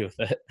 I agree with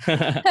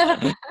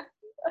it.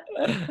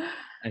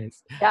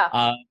 Nice. Yeah.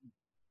 um,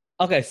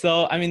 okay,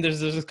 so I mean,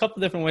 there's a couple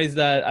different ways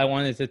that I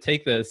wanted to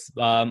take this,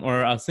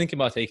 or I was thinking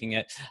about taking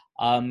it.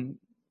 um,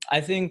 I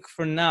think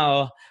for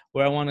now,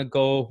 where I want to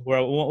go, what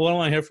I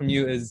want to hear from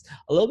you is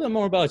a little bit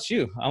more about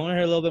you. I want to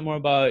hear a little bit more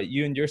about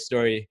you and your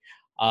story.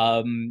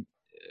 um,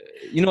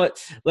 you know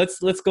what?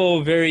 Let's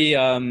go very.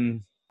 I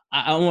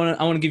want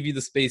to give you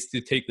the space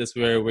to take this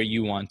where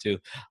you want to.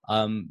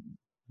 Um,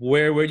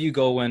 where do you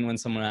go when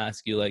someone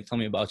asks you, like, tell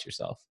me about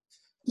yourself?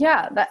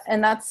 Yeah,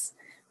 that's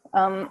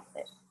um,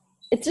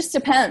 it just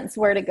depends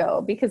where to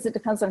go, because it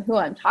depends on who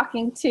I'm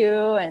talking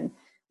to and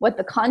what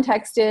the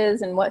context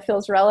is and what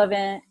feels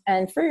relevant.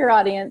 And for your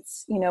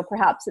audience,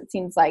 perhaps it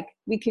seems like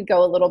we could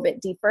go a little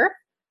bit deeper,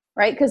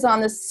 right? Because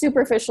on the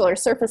superficial or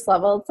surface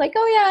level, it's like,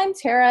 oh yeah, I'm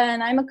Tara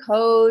and I'm a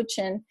coach,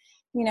 and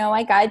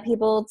I guide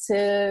people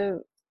to,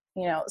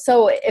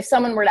 so if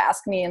someone were to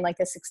ask me in like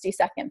a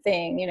 60-second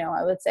thing,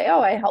 I would say,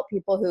 oh, I help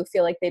people who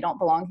feel like they don't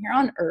belong here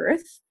on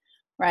Earth,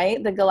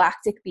 right? The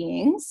galactic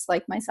beings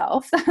like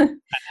myself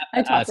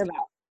I talked Ask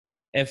about.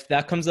 if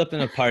that comes up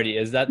in a party,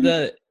 is that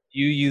the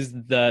you use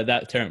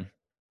that term?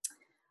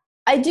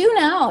 I do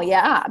now,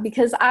 yeah,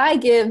 because I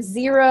give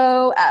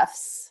 0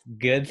 Fs.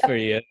 Good Yep. for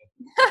you.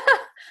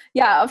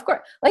 Yeah, of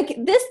course. Like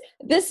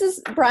this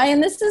is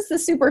Brian, this is the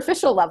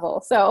superficial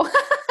level. So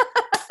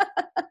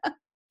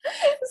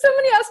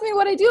somebody asked me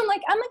what I do. I'm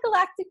like, I'm a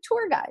galactic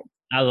tour guide.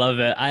 I love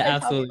it. I I tell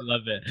absolutely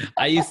love it.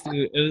 I used to,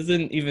 it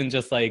wasn't even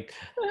just like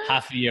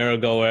half a year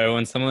ago where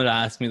when someone would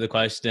ask me the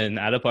question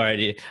at a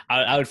party,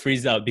 I would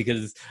freeze out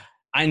because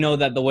I know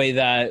that the way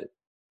that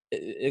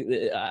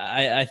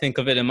I think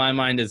of it in my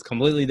mind is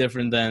completely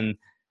different than,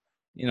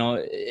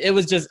 it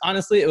was just,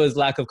 honestly, it was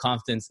lack of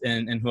confidence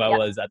in who I yeah,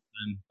 was at the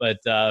time. But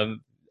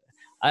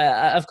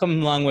I've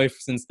come a long way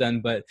since then,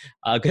 but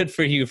good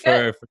for you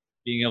good. for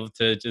being able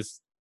to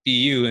just be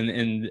you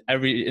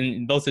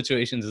in those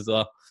situations as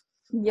well.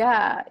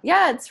 Yeah,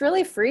 yeah, it's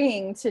really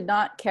freeing to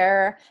not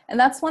care. And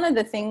that's one of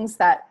the things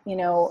that,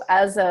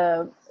 as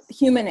a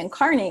human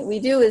incarnate, we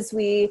do is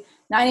we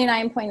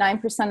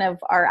 99.9% of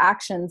our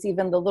actions,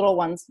 even the little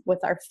ones with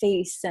our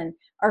face, and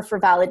are for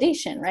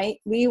validation, right?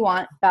 We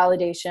want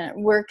validation.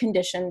 We're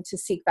conditioned to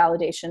seek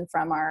validation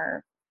from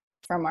our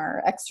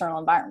external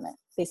environment,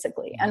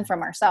 basically, and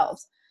from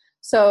ourselves.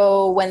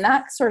 So when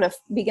that sort of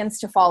begins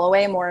to fall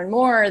away more and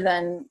more,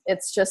 then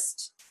it's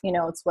just,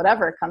 it's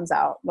whatever comes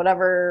out,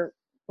 whatever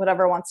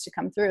wants to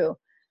come through.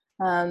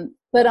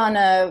 But on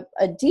a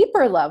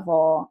deeper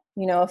level,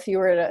 if you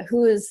were to,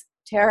 who is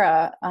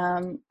Tara?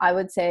 I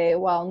would say,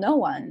 well, no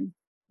one,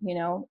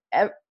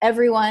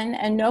 everyone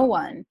and no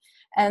one.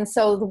 And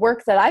so the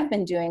work that I've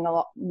been doing a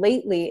lot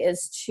lately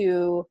is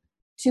to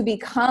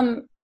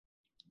become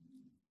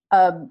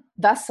a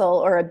vessel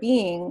or a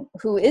being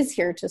who is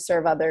here to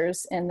serve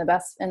others in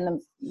the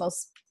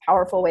most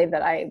powerful way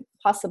that I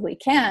possibly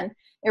can.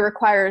 It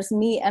requires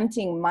me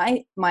emptying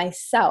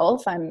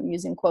myself, I'm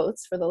using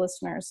quotes for the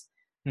listeners,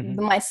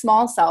 Mm-hmm. my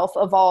small self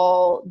of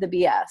all the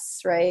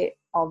BS, right?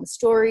 All the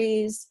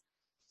stories,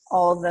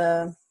 all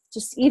the,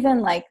 just even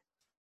like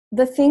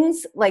the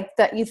things like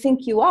that you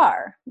think you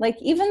are, like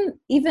even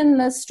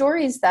the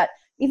stories that,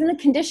 even the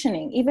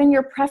conditioning, even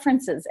your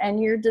preferences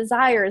and your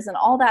desires and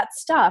all that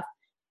stuff,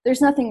 there's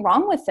nothing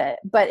wrong with it.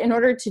 But in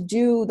order to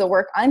do the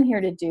work I'm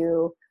here to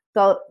do,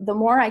 the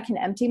more I can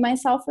empty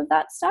myself of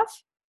that stuff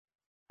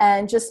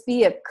and just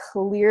be a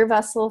clear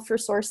vessel for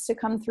source to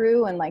come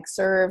through and like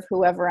serve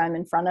whoever I'm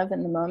in front of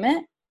in the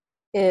moment,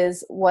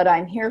 is what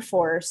I'm here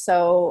for.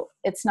 So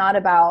it's not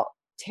about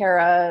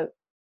Tara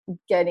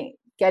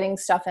getting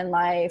stuff in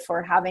life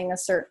or having a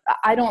certain,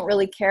 I don't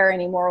really care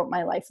anymore what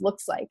my life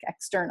looks like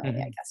externally,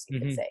 I guess you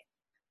Mm-hmm. could say.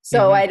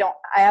 So Mm-hmm.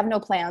 I have no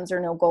plans or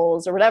no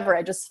goals or whatever.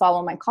 I just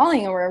follow my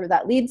calling, and wherever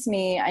that leads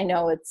me, I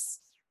know it's,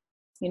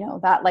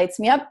 that lights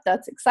me up.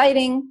 That's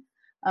exciting.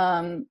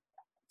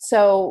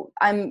 So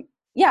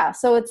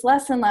so it's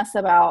less and less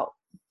about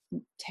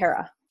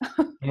Tara.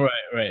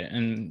 Right.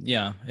 And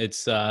yeah,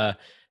 it's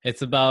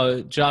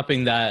about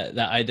dropping that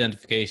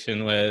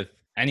identification with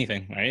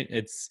anything, right?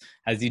 It's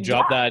as you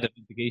drop Yeah. that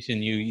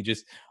identification, you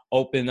just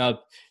open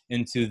up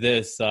into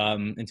this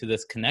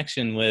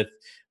connection with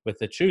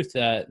the truth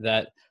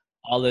that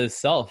all is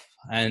self.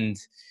 And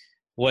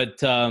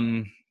what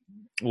um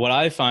what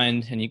I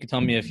find, and you can tell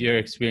me if your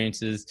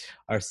experiences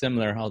are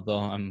similar, although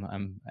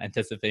I'm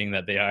anticipating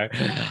that they are,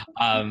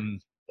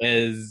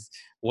 is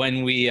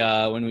when we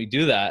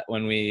do that,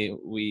 when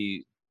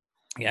we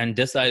and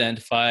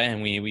disidentify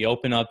and we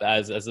open up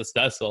as a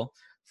vessel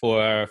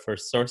for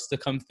source to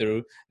come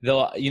through.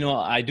 Though I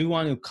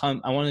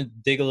want to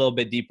dig a little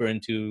bit deeper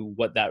into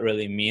what that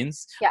really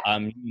means. Yeah.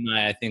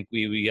 I think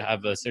we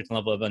have a certain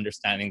level of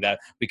understanding that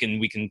we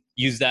can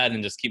use that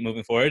and just keep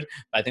moving forward.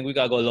 But I think we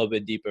gotta go a little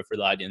bit deeper for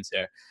the audience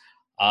here.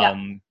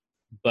 Yeah.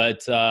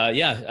 But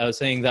yeah, I was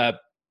saying that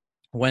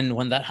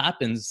when that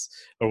happens,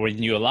 or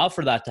when you allow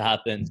for that to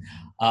happen,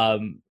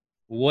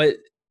 what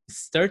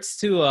starts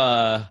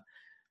to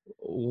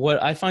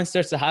what I find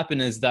starts to happen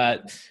is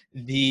that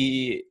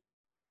the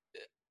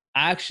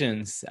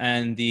actions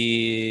and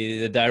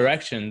the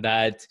direction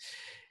that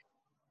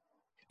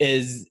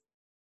is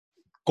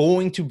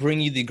going to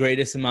bring you the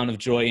greatest amount of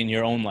joy in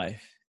your own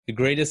life, the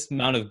greatest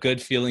amount of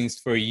good feelings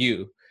for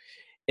you,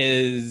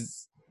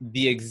 is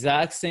the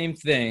exact same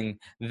thing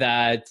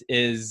that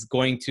is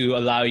going to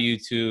allow you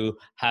to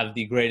have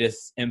the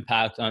greatest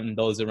impact on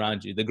those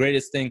around you. The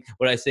greatest thing,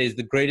 what I say is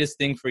the greatest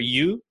thing for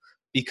you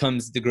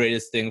becomes the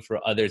greatest thing for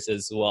others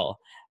as well.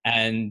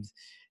 And,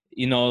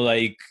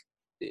 like,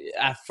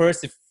 at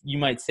first, if you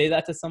might say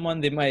that to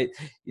someone, they might,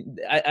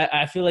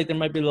 I feel like there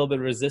might be a little bit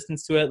of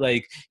resistance to it.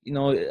 Like,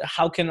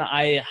 how can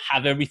I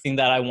have everything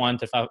that I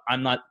want if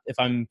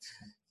I'm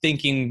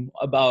thinking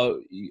about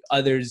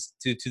others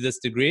to this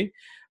degree?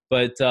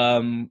 But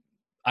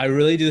I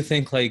really do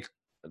think, like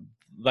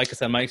I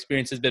said, my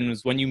experience has been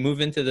was when you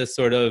move into this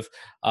sort of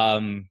uh,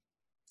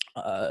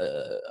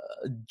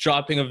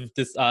 dropping of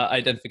this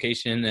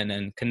identification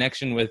and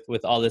connection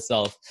with all the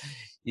self,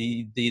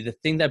 the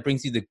thing that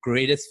brings you the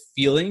greatest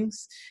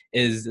feelings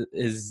is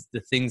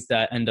the things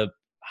that end up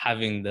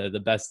having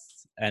the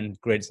best and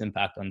greatest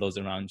impact on those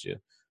around you.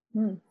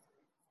 Hmm.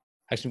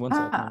 Actually, one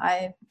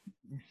second.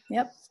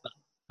 Yep.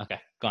 Okay,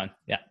 go on.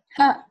 Yeah.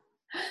 Yeah,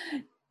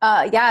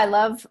 I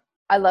love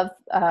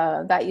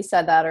that you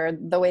said that, or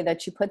the way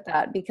that you put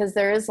that, because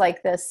there is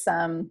like this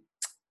soul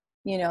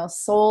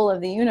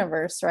of the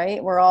universe,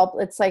 right?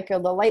 It's like the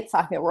light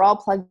socket we're all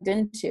plugged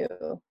into.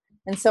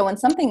 And so when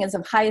something is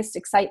of highest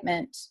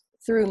excitement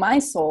through my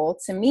soul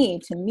to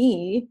me,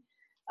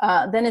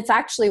 then it's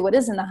actually what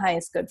is in the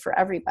highest good for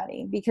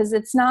everybody, because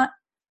it's not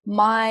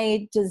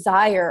my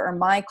desire or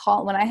my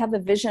call. When I have a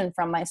vision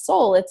from my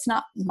soul, it's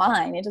not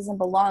mine. It doesn't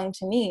belong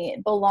to me.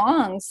 It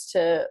belongs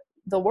to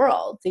the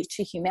world,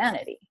 to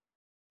humanity,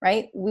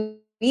 right?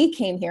 We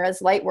came here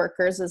as light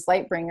workers, as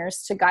light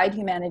bringers, to guide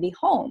humanity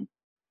home.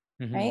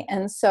 Mm-hmm. Right.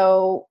 And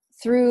so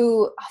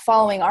through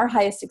following our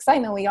highest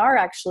excitement, we are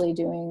actually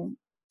doing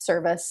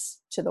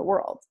service to the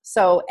world.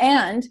 So,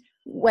 and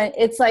when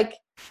it's like,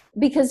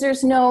 because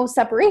there's no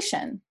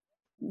separation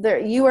there,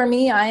 you are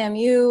me, I am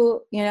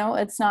you,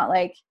 it's not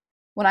like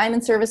when I'm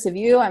in service of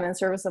you, I'm in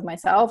service of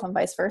myself, and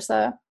vice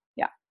versa.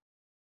 Yeah.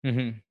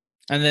 Mm-hmm.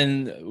 And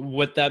then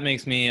what that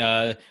makes me,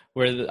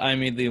 where I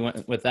immediately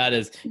went with that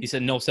is, you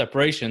said no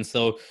separation.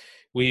 So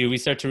we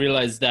start to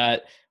realize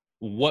that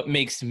what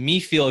makes me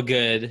feel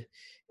good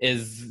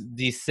is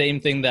the same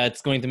thing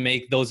that's going to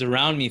make those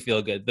around me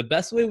feel good. The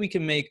best way we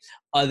can make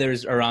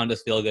others around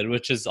us feel good,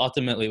 which is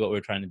ultimately what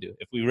we're trying to do.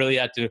 If we really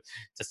had to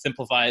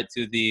simplify it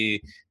to the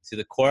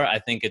core, I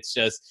think it's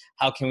just,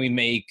 how can we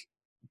make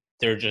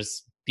there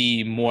just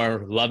be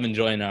more love and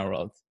joy in our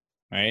world,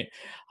 right?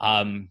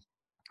 And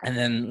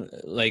then,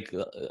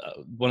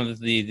 one of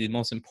the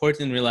most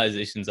important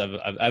realizations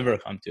I've ever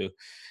come to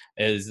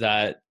is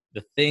that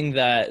the thing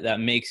that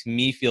makes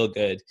me feel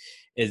good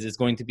is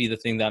going to be the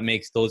thing that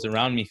makes those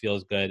around me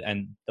feels good.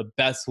 And the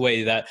best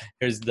way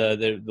here's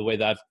the way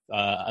that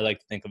I like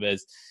to think of it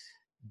is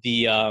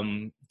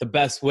the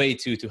best way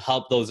to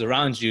help those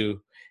around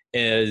you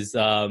is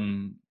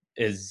to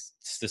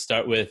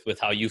start with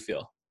how you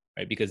feel,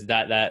 right? Because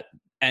that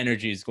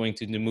energy is going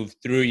to move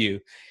through you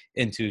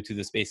into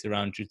the space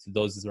around you, to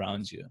those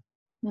around you.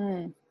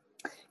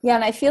 Yeah,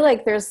 and I feel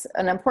like there's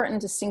an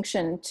important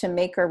distinction to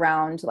make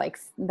around like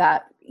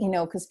that,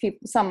 because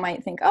some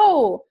might think,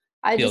 oh,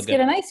 I just get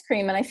an ice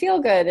cream and I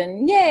feel good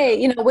and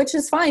yay, which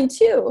is fine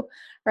too,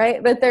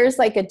 right? But there's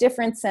like a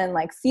difference in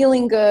like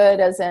feeling good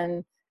as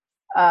in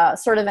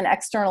sort of an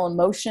external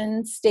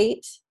emotion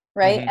state,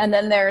 right? Mm-hmm. And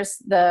then there's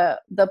the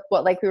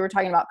what, like we were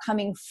talking about,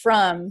 coming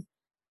from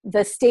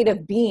the state of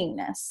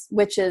beingness,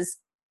 which is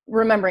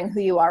remembering who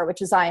you are,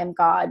 which is I am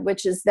God,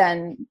 which is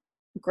then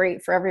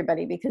great for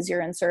everybody because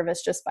you're in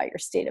service just by your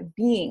state of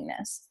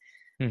beingness.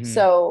 Mm-hmm.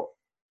 So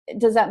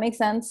does that make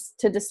sense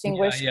to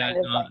distinguish? Yeah,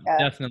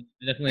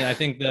 definitely. I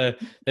think the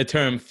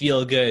term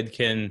feel good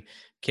can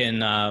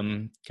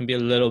be a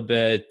little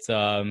bit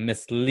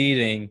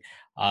misleading.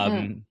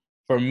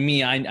 For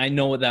me, I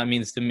know what that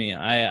means to me.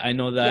 I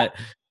know that,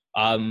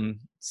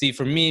 see,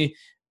 for me,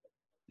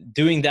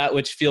 doing that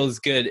which feels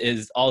good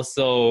is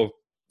also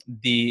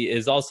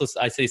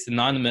I say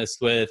synonymous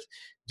with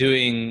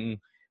doing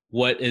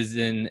what is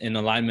in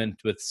alignment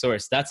with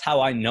source. That's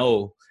how I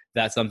know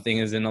that something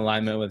is in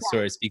alignment with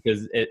source,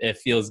 because it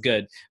feels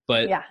good.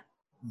 But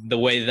the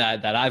way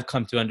that I've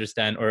come to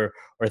understand or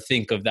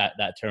think of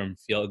that term,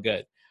 feel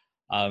good.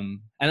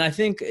 And I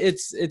think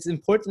it's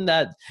important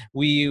that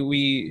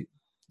we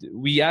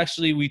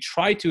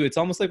try to, it's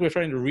almost like we're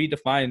trying to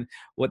redefine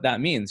what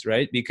that means,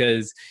 right?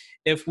 Because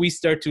if we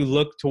start to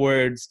look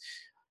towards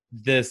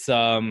this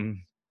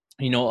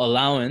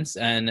allowance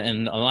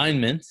and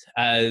alignment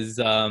as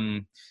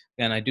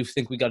and I do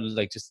think we got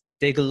to just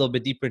dig a little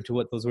bit deeper into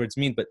what those words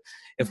mean. But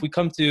if we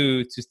come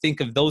to think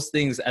of those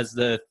things as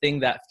the thing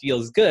that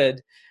feels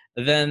good,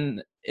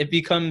 then it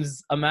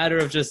becomes a matter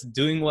of just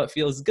doing what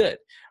feels good.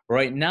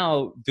 Right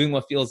now, doing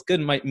what feels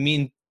good might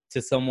mean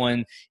to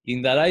someone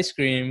eating that ice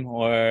cream,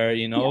 or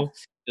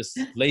just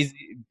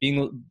lazy,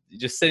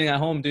 just sitting at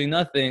home doing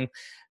nothing,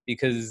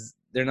 because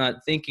they're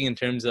not thinking in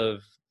terms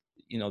of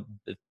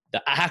the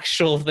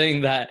actual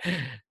thing that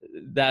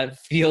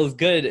feels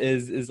good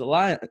is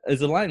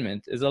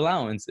alignment, is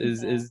allowance,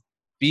 is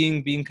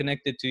being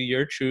connected to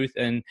your truth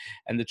and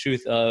the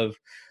truth of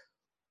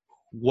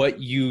what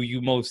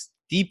you most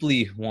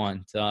deeply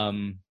want.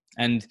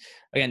 And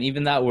again,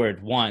 even that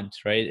word want,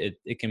 right,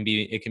 it can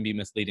be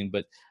misleading,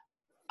 but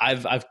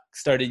I've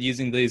started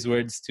using these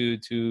words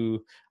to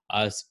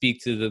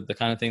speak to the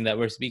kind of thing that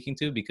we're speaking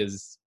to,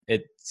 because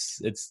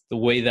it's the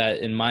way that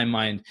in my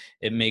mind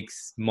it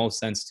makes most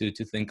sense to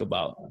think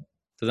about.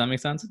 Does that make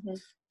sense? Mm-hmm.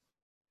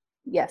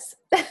 Yes.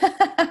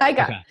 I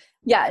got, Okay.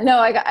 yeah, no,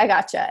 I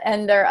gotcha.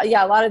 And there,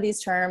 yeah, a lot of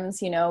these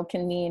terms, you know,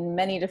 can mean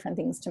many different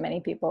things to many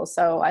people.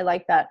 So I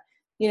like that,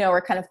 you know,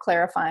 we're kind of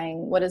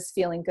clarifying, what does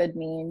feeling good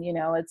mean? You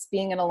know, it's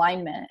being in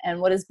alignment. And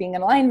what does being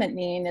in alignment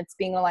mean? It's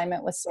being in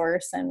alignment with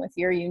source and with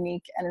your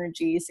unique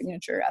energy,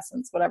 signature,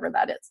 essence, whatever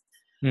that is,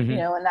 you Mm-hmm.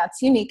 know, and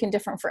that's unique and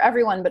different for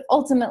everyone. But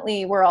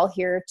ultimately, we're all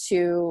here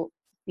to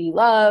be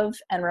love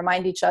and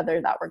remind each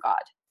other that we're God.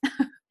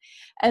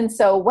 And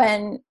so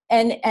and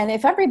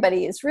if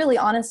everybody is really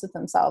honest with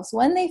themselves,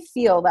 when they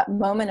feel that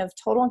moment of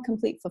total and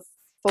complete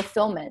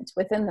fulfillment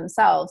within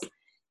themselves,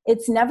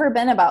 it's never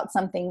been about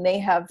something they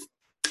have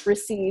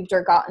received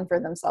or gotten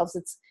for themselves.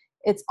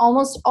 It's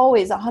almost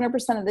always 100%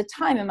 of the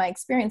time, in my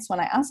experience,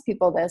 when I ask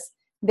people this,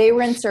 they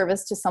were in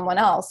service to someone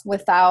else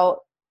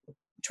without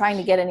trying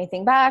to get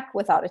anything back,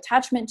 without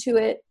attachment to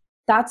it.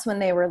 That's when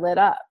they were lit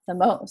up the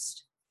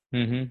most.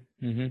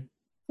 Mm-hmm.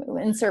 Mm-hmm.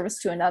 In service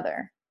to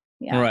another.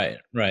 Yeah.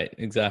 Right,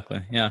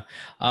 exactly. Yeah.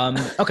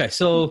 Okay,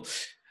 so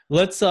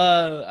let's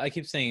I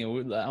keep saying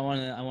it, I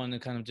want to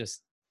kind of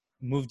just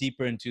move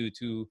deeper into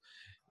to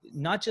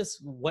not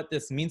just what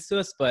this means to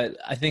us, but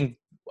I think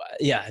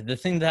yeah, the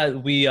thing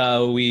that we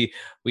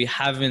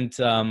haven't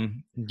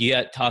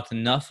yet talked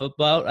enough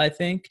about, I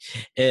think,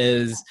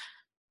 is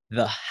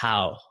the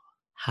how.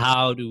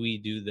 How do we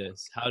do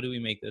this? How do we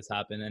make this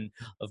happen? And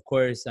of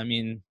course, I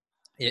mean,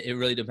 it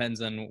really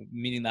depends on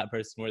meeting that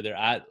person where they're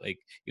at. Like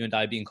you and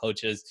I being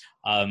coaches,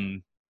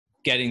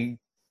 getting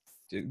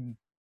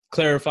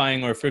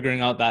clarifying or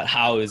figuring out that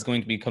how is going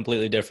to be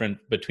completely different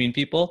between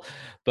people.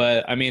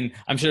 But I mean,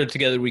 I'm sure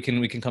together we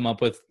can come up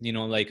with, you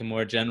know, like a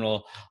more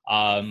general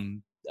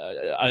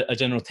a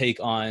general take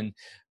on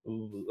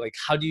like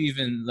how do you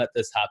even let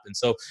this happen.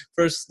 So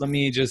first, let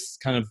me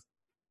just kind of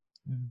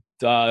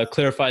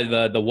clarify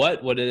the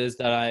what it is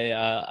that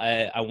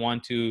I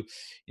want to,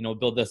 you know,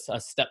 build this a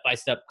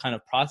step-by-step kind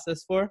of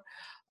process for,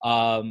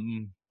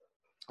 and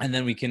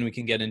then we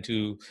can get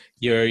into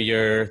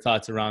your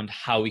thoughts around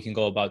how we can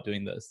go about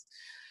doing this.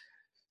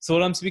 So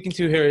what I'm speaking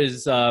to here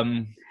is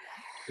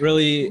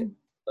really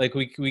like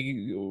we've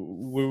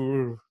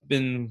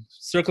been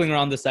circling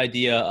around this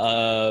idea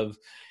of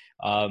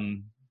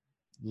um,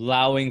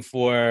 allowing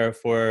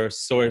for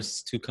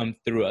source to come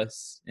through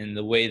us in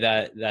the way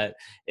that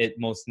it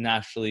most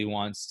naturally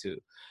wants to.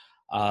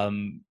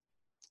 Um,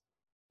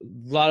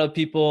 a lot of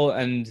people,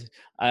 and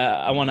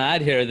I want to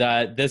add here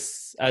that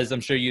this, as I'm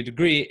sure you'd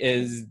agree,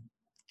 is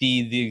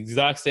the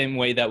exact same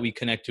way that we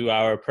connect to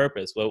our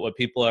purpose. What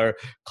people are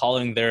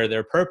calling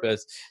their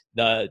purpose.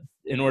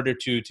 In order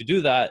to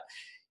do that,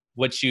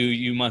 what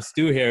you must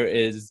do here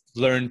is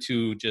learn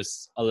to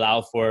just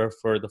allow for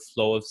the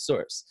flow of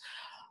source.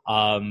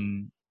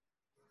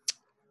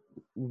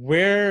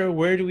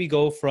 Where do we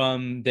go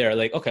from there?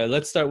 Like, okay,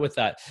 let's start with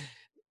that.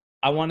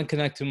 I want to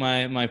connect to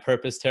my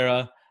purpose,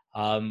 Tara.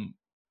 um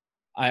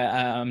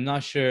I'm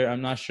not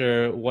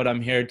sure what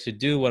I'm here to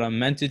do, what I'm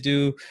meant to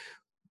do.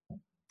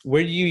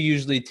 Where do you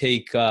usually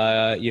take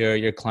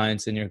your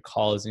clients and your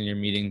calls and your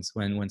meetings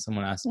when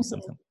someone asks you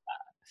something?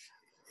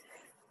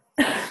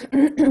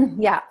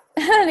 Yeah.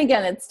 And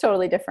again, it's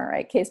totally different,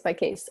 right? Case by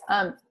case.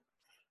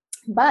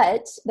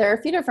 But there are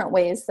a few different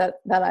ways that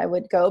I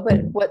would go.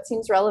 But what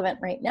seems relevant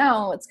right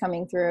now, what's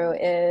coming through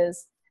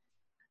is,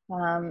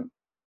 and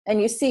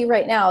you see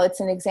right now, it's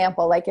an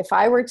example. Like if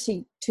I were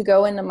to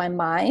go into my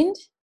mind,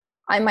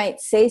 I might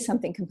say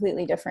something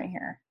completely different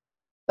here.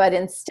 But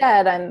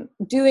instead, I'm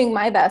doing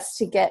my best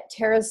to get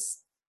Tara's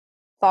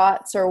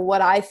thoughts or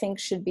what I think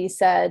should be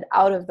said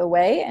out of the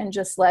way and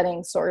just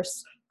letting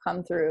source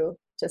come through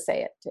to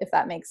say it, if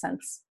that makes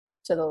sense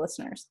to the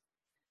listeners.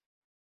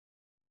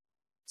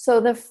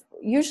 So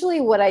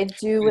usually what I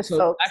do with So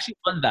folks. actually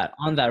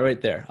on that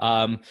right there,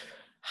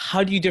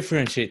 how do you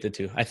differentiate the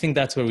two? I think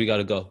that's where we got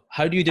to go.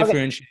 How do you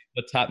differentiate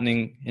what's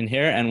happening in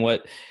here and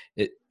what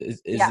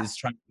is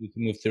trying to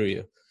move through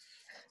you?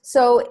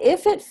 So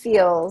if it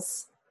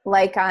feels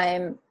like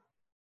I'm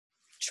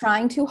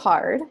trying too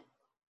hard,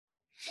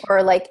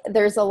 or like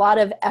there's a lot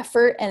of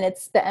effort and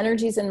it's the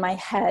energy's in my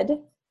head,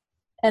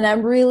 and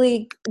I'm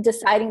really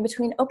deciding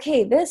between,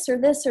 okay, this or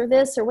this or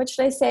this, or what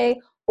should I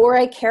say? Or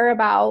I care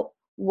about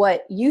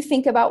what you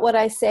think about what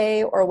I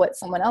say or what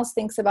someone else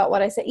thinks about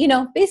what I say. You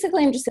know,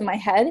 basically I'm just in my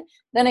head.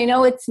 Then I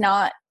know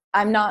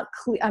I'm not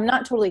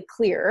totally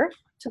clear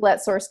to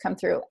let source come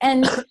through.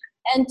 And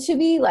to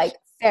be like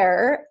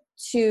fair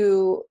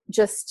to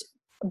just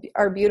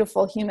our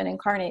beautiful human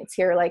incarnates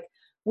here, like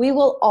we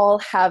will all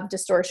have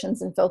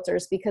distortions and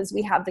filters because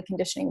we have the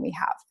conditioning we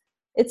have.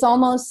 It's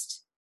almost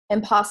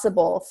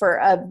impossible for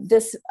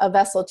a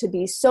vessel to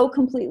be so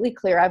completely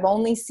clear. I've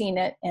only seen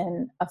it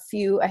in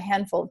a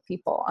handful of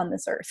people on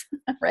this earth,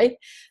 right?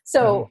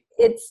 So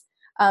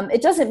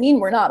it doesn't mean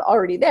we're not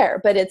already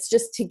there, but it's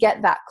just to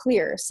get that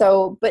clear.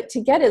 So, but to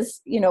get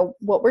is, you know,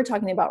 what we're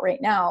talking about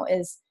right now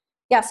is,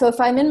 yeah, so if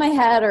I'm in my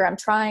head or I'm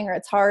trying or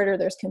it's hard or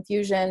there's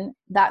confusion,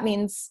 that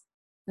means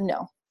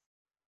no.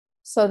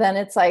 So then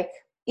it's like,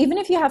 even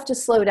if you have to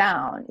slow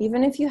down,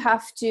 even if you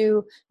have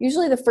to,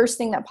 usually the first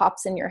thing that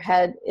pops in your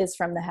head is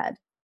from the head,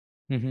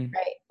 Mm-hmm.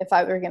 right? If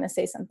I were going to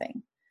say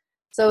something.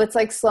 So it's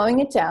like slowing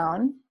it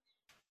down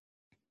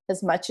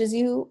as much as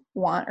you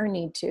want or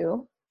need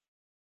to.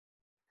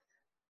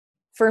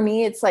 For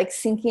me, it's like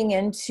sinking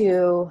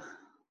into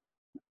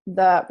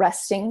the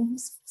resting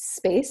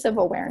space of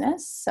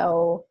awareness.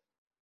 So,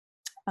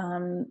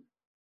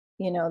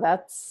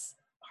 that's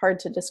hard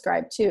to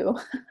describe too.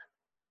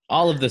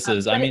 All of this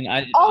is, I But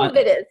mean, all of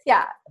it is,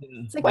 yeah.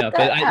 It's like, yeah, what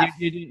but the F?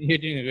 you're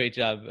doing a great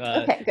job.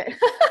 Okay, good.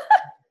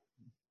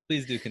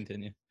 Please do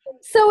continue.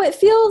 So it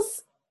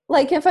feels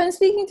like if I'm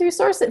speaking through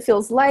source, it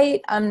feels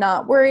light. I'm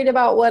not worried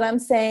about what I'm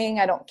saying.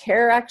 I don't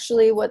care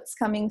actually what's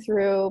coming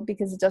through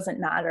because it doesn't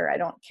matter. I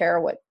don't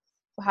care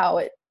how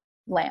it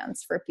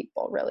lands for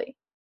people really.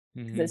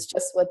 Because Mm-hmm. it's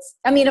just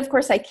of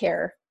course I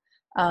care.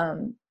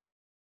 Um,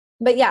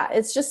 but yeah,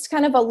 it's just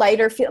kind of a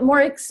lighter feel,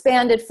 more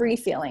expanded, free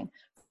feeling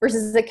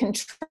versus a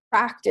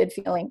contracted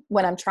feeling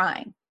when I'm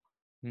trying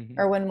Mm-hmm.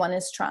 or when one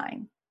is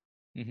trying.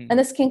 Mm-hmm. And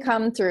this can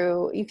come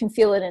through, you can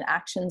feel it in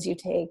actions you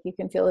take, you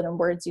can feel it in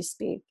words you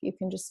speak, you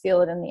can just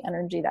feel it in the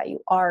energy that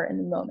you are in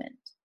the moment.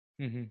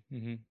 Mm-hmm.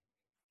 Mm-hmm.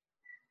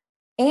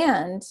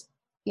 And,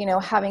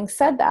 having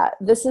said that,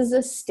 this is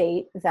a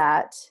state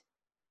that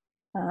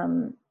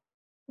um,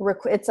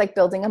 it's like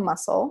building a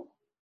muscle,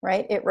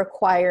 right? It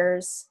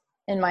requires,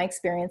 in my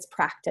experience,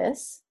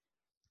 practice.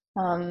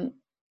 And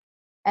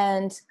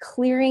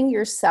clearing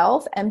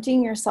yourself,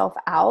 emptying yourself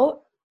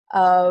out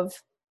of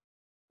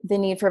the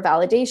need for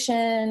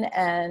validation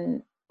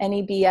and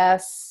any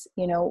BS,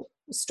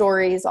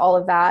 stories, all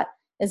of that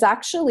is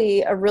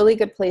actually a really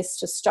good place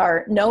to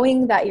start,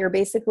 knowing that you're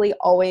basically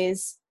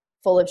always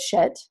full of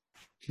shit.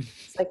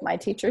 It's like my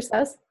teacher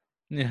says,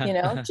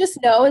 Yeah. just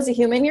know as a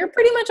human, you're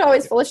pretty much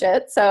always full of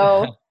shit.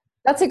 So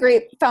that's a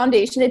great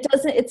foundation.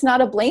 It's not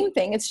a blame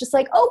thing. It's just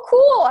like, oh,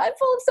 cool, I'm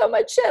full of so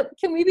much shit.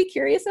 Can we be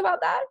curious about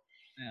that?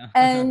 Yeah.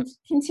 And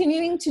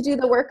continuing to do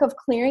the work of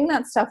clearing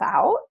that stuff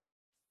out.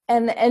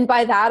 And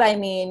by that I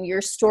mean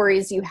your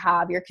stories you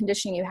have, your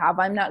conditioning you have,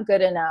 I'm not good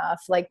enough,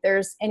 like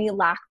there's any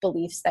lack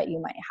beliefs that you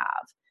might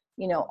have,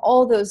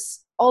 all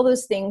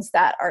those things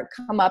that are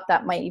come up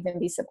that might even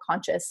be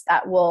subconscious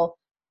that will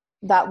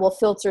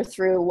filter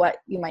through what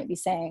you might be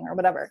saying or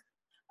whatever.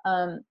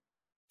 And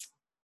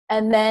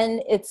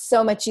then it's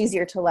so much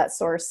easier to let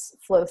source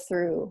flow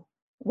through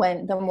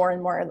when the more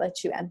and more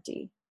that you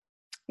empty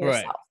Right.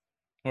 yourself.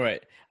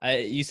 Right.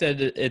 You said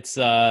it's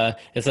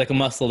like a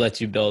muscle that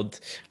you build.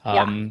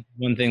 Yeah.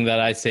 One thing that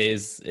I say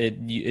is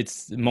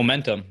it's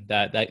momentum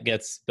that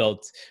gets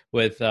built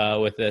with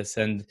this,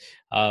 and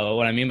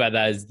what I mean by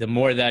that is the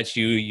more that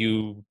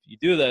you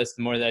do this,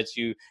 the more that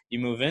you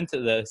move into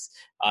this,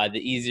 the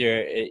easier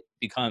it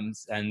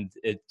becomes, and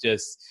it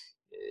just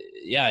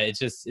yeah,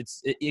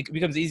 it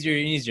becomes easier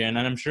and easier, and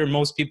I'm sure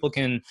most people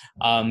can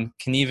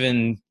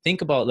even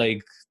think about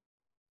like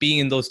being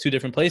in those two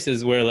different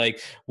places where like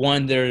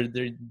one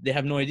they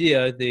have no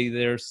idea,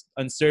 they're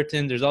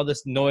uncertain, there's all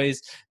this noise,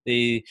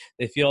 they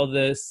feel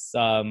this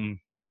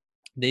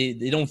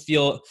they don't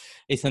feel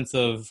a sense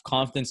of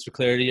confidence or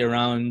clarity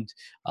around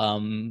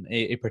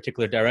a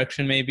particular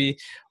direction maybe,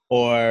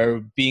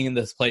 or being in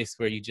this place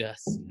where you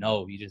just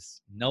know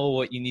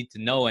what you need to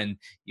know and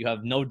you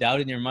have no doubt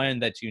in your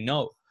mind that you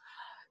know.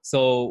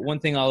 So one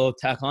thing I'll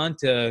tack on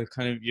to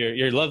kind of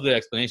your lovely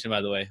explanation, by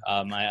the way.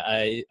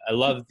 I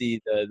love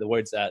the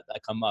words that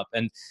come up,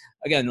 and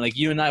again, like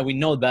you and I, we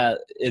know that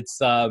it's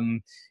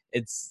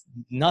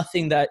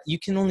nothing that you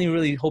can only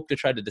really hope to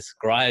try to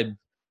describe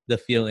the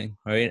feeling,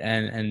 right?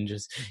 And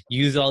just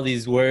use all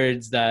these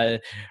words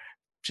that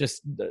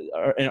just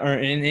are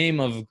in aim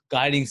of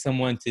guiding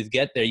someone to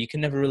get there. You can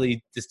never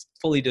really just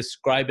fully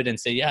describe it and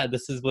say, yeah,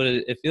 this is what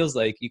it feels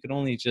like. You can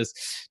only just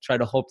try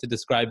to hope to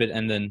describe it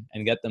and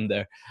get them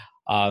there,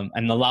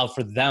 and allow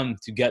for them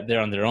to get there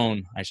on their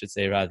own, I should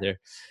say, rather.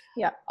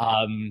 Yeah.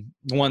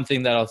 One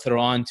thing that I'll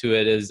throw on to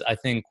it is, I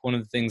think one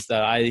of the things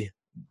that I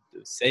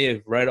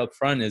say right up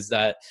front is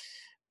that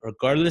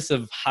regardless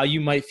of how you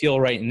might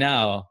feel right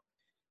now,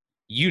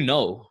 you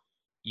know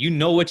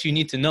what you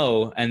need to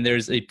know, and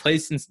there's a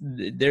place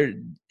there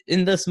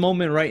in this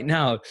moment right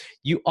now.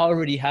 You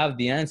already have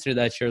the answer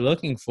that you're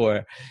looking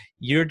for.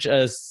 You're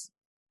just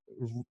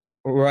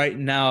right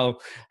now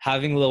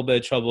having a little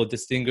bit of trouble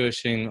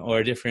distinguishing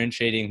or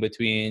differentiating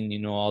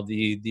between all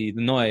the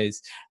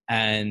noise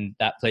and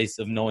that place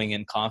of knowing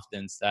and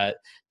confidence that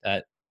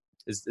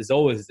is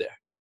always there.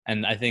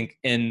 And I think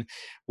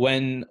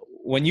when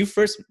you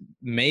first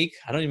I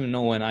don't even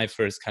know when I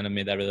first kind of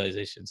made that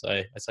realization, so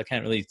I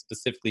can't really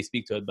specifically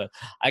speak to it, but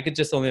I could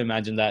just only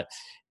imagine that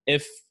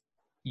if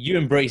you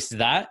embrace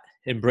that,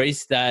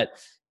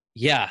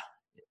 yeah,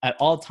 at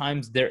all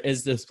times there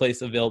is this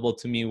place available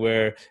to me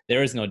where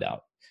there is no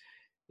doubt,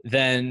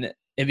 then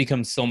it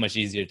becomes so much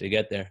easier to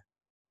get there,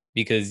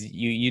 because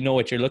you know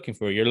what you're looking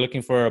for. You're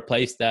looking for a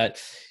place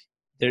that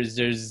it's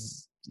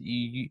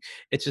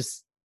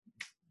just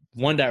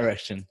one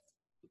direction,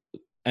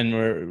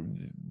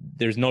 and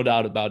there's no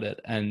doubt about it,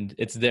 and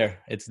it's there.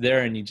 It's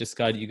there, and you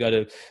got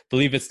to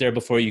believe it's there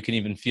before you can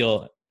even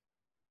feel it.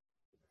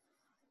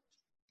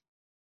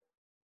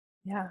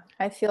 Yeah,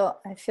 I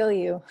feel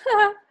you.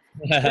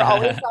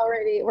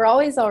 We're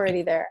always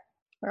already there.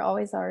 We're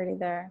always already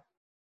there.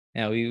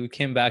 Yeah, we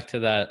came back to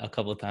that a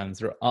couple of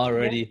times. We're Yeah.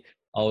 already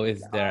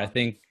always there. I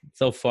think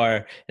so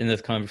far in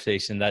this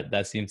conversation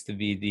that seems to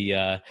be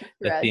the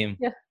Thread. theme.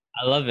 Yeah.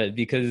 I love it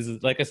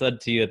because, like I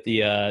said to you at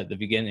the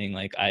beginning,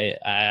 like I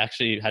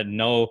actually had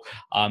no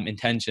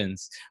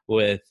intentions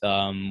with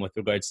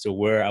regards to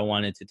where I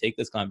wanted to take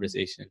this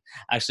conversation.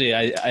 Actually,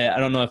 I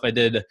don't know if I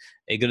did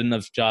a good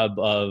enough job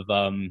of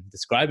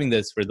describing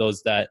this for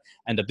those that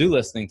end up do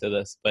listening to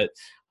this, but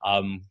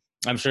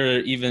I'm sure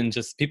even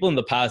just people in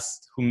the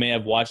past who may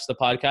have watched the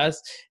podcast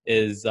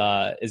is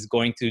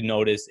going to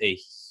notice a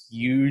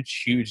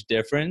huge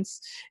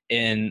difference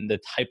in the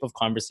type of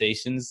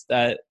conversations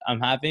that I'm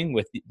having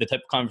with the type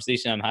of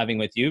conversation I'm having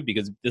with you,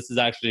 because this is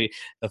actually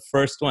the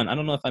first one. I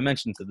don't know if I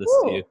mentioned this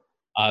to you.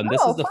 Ooh.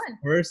 This is Oh, the fun.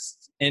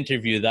 first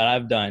interview that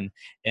I've done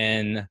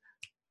in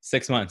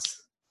 6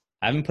 months.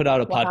 I haven't put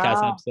out a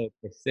podcast Wow. episode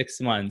for 6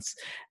 months.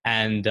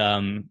 And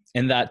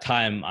in that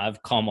time,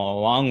 I've come a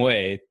long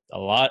way. A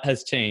lot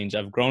has changed.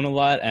 I've grown a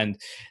lot. And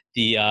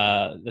the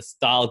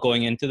style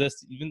going into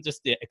this, even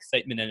just the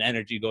excitement and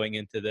energy going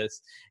into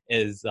this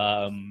is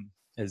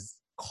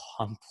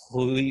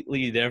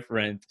completely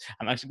different.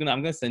 I'm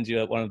gonna send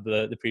you one of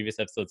the previous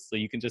episodes so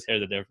you can just hear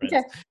the difference.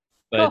 Okay,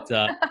 But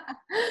cool.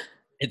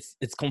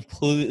 it's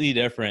completely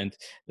different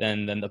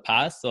than the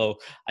past. So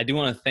I do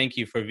want to thank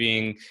you for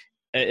being.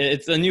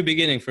 It's a new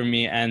beginning for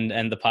me and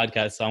the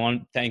podcast. So I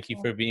want to thank you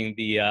for being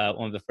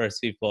one of the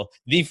first people,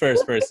 the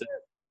first person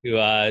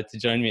to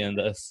join me in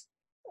this.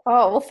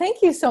 Oh, well,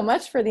 thank you so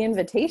much for the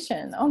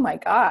invitation. Oh my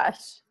gosh.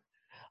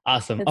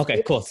 Awesome. It's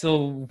Okay, cool.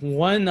 So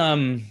one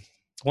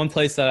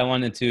place that I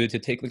wanted to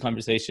take the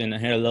conversation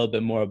and hear a little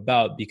bit more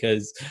about,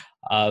 because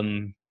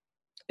um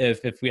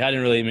if we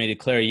hadn't really made it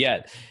clear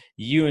yet,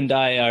 you and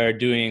I are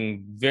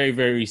doing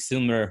very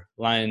similar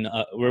line.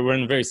 We're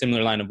in a very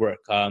similar line of work.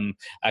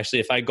 Actually,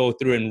 if I go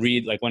through and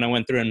read, like when I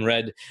went through and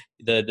read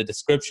the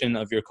description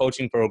of your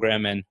coaching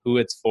program and who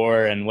it's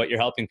for and what you're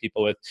helping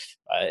people with,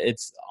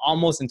 it's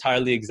almost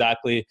entirely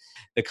exactly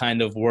the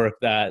kind of work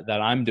that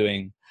I'm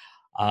doing.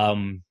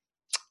 And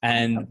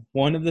awesome.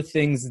 one of the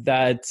things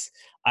that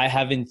I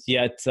haven't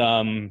yet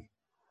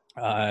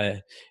uh,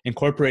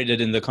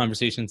 incorporated in the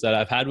conversations that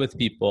I've had with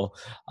people,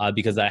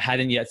 because I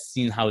hadn't yet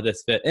seen how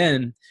this fit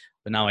in,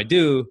 but now I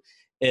do,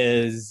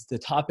 is the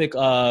topic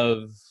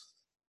of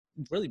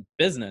really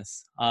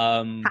business. The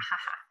I knew you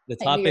were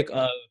topic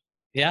gonna. of,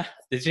 yeah,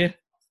 did you?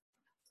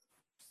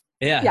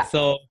 Yeah. Yeah.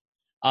 So,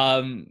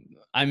 um,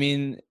 I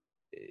mean,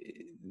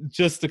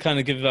 just to kind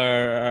of give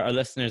our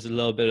listeners a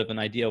little bit of an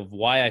idea of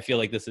why I feel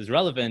like this is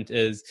relevant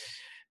is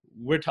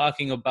we're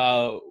talking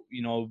about,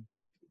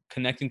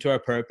 connecting to our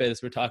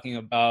purpose. We're talking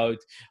about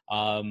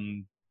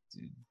um,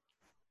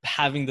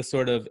 having the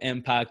sort of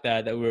impact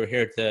that we're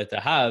here to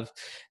have.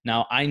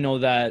 Now, I know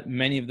that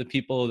many of the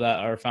people that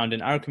are found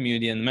in our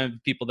community and many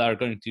people that are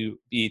going to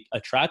be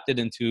attracted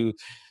into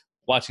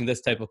watching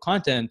this type of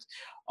content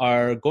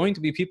are going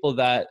to be people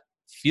that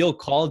feel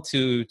called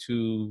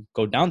to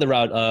go down the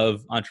route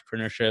of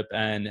entrepreneurship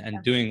and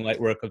doing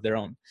light work of their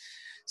own.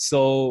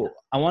 So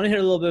I want to hear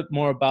a little bit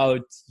more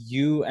about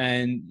you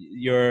and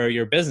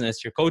your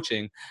business, your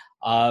coaching.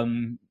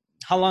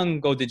 How long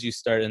ago did you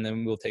start? And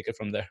then we'll take it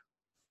from there.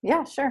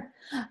 Yeah, sure.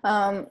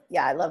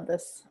 Yeah, I love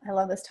this. I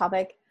love this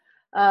topic.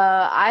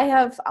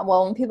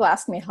 Well, when people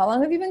ask me, how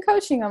long have you been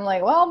coaching? I'm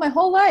like, well, my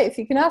whole life.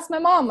 You can ask my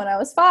mom when I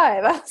was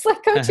 5. I was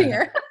like coaching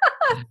her.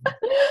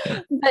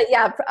 But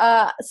yeah,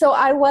 so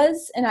I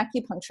was an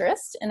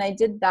acupuncturist and I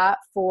did that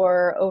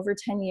for over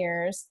 10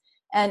 years.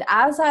 And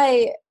as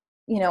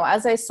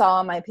I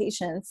saw my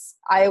patients,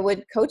 I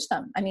would coach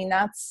them. I mean,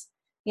 that's,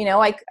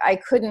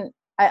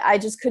 I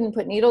just couldn't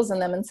put needles in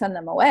them and send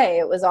them away.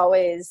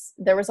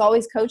 There was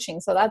always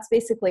coaching. So that's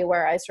basically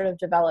where I sort of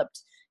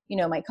developed,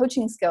 my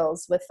coaching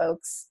skills with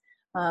folks.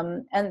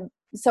 And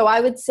so I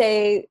would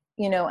say,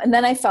 and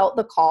then I felt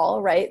the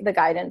call, right? The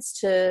guidance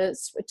to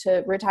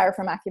retire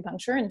from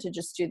acupuncture and to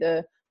just do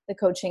the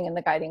coaching and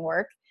the guiding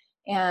work.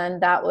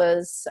 And that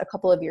was a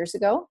couple of years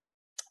ago.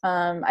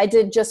 I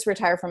did just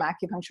retire from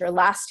acupuncture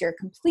last year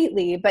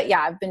completely, but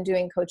yeah, I've been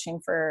doing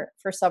coaching for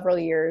several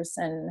years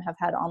and have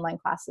had online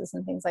classes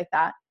and things like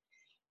that.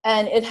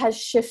 And it has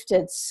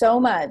shifted so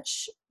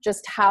much.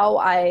 Just how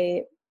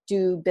I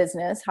do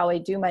business, how I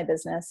do my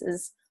business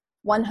is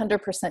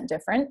 100%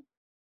 different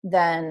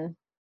than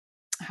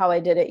how I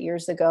did it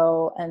years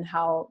ago and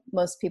how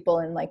most people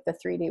in like the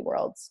 3D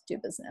worlds do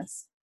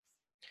business.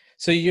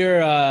 So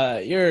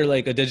you're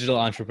like a digital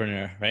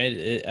entrepreneur, right?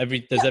 Yeah.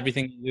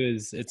 Everything you do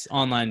is it's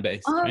online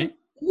based, right?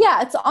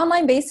 Yeah, it's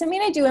online based. I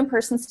mean, I do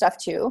in-person stuff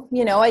too.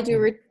 I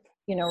do,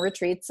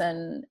 retreats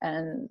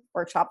and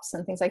workshops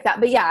and things like that.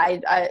 But yeah,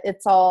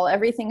 it's all,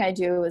 everything I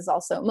do is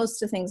also,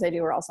 most of the things I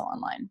do are also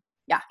online.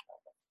 Yeah.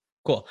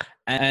 Cool.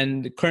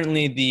 And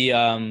currently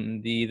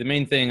the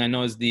main thing I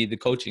know is the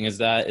coaching. Is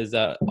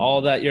that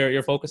all that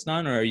you're focused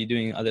on, or are you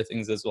doing other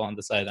things as well on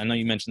the side? I know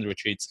you mentioned the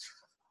retreats.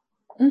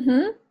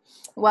 Mm-hmm.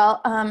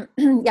 Well,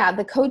 yeah,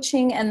 the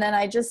coaching. And then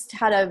I just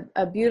had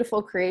a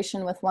beautiful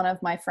creation with one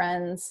of my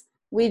friends.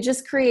 We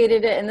just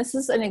created it. And this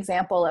is an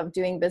example of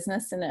doing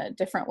business in a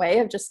different way,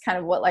 of just kind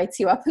of what lights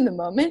you up in the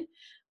moment.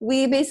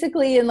 We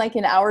basically, in like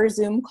an hour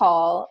Zoom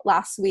call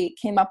last week,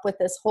 came up with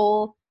this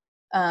whole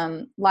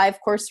live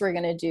course we're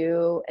going to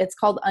do. It's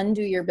called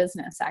Undo Your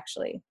Business,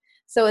 actually.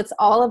 So it's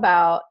all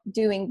about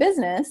doing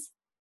business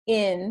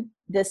in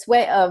this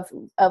way of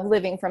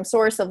living from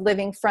source, of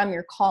living from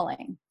your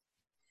calling.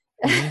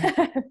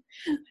 Mm-hmm.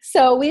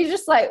 So we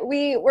just like,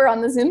 we were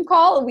on the Zoom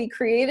call and we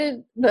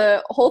created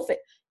the whole thing.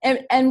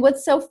 And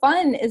what's so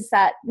fun is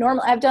that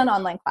normally I've done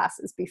online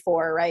classes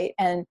before, right?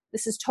 And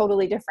this is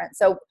totally different.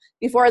 So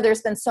before,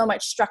 there's been so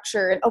much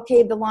structure and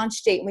okay, the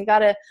launch date, and we got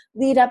to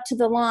lead up to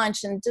the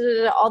launch and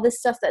all this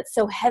stuff that's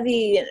so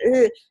heavy. And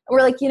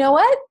we're like, you know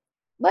what?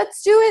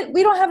 Let's do it.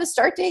 We don't have a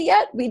start date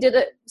yet. We did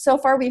it. So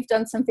far, we've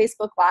done some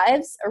Facebook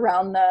Lives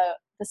around the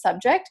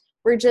subject.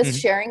 We're just Mm-hmm.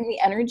 sharing the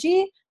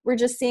energy. We're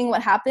just seeing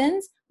what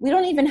happens. We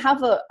don't even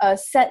have a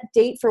set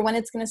date for when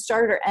it's going to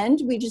start or end.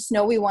 We just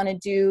know we want to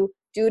do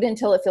it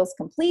until it feels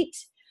complete.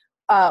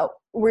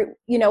 We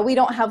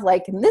don't have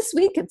like, in this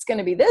week it's going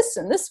to be this,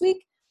 and this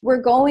week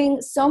we're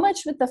going so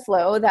much with the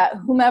flow that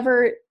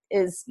whomever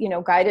is,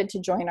 guided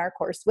to join our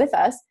course with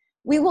us,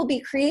 we will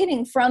be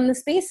creating from the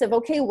space of,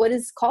 okay, what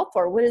is called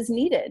for? What is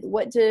needed?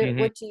 What do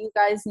you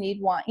guys need,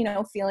 want,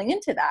 feeling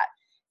into that.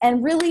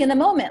 And really in the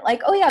moment,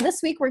 like, oh yeah, this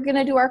week we're going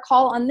to do our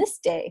call on this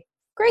day.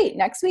 Great.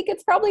 Next week,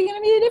 it's probably going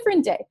to be a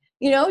different day.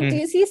 Do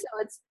you see? So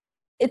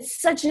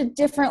it's such a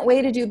different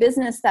way to do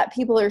business that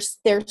people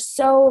they're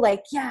so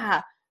like,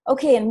 yeah,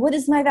 okay. And what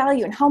is my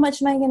value and how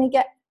much am I going to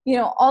get,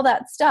 all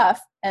that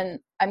stuff. And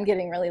I'm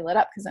getting really lit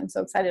up because I'm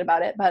so excited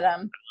about it. But, I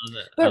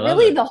but love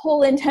really it. the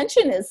whole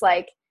intention is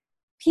like,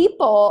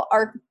 people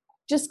are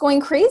just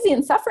going crazy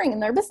and suffering in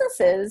their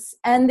businesses,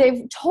 and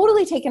they've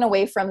totally taken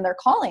away from their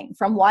calling,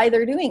 from why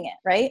they're doing it,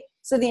 right?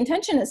 So the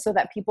intention is so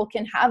that people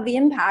can have the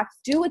impact,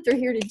 do what they're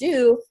here to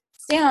do,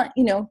 stand,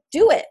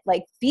 do it,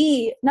 like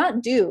be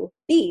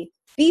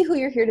who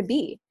you're here to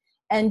be,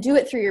 and do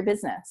it through your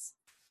business.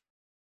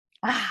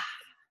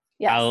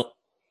 Yes. I'll,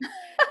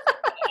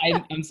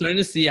 I'm starting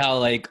to see how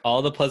like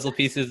all the puzzle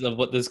pieces of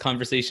what this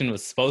conversation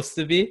was supposed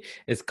to be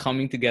is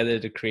coming together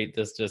to create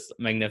this just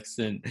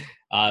magnificent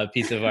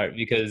piece of art,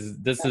 because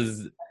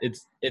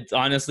it's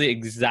honestly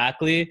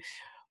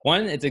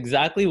it's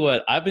exactly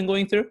what I've been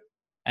going through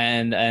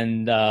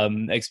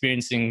and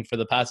experiencing for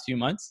the past few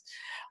months.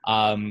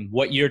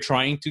 What you're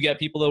trying to get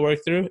people to work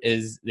through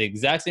is the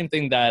exact same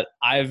thing that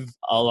I've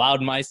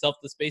allowed myself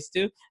the space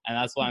to, and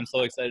that's why I'm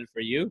so excited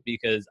for you,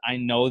 because I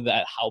know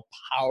that how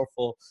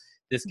powerful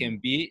this can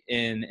be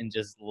in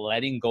just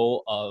letting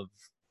go of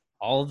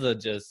all the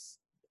just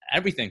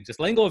everything, just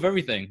letting go of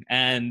everything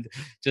and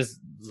just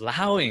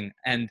allowing.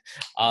 And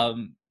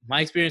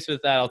my experience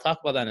with that, I'll talk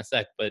about that in a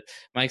sec, but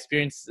my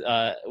experience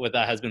with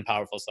that has been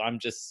powerful. So I'm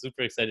just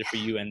super excited for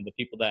you and the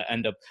people that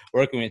end up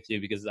working with you,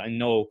 because I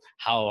know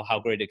how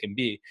great it can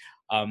be.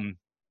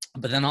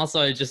 But then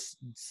also I just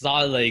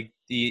saw I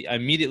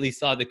immediately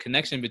saw the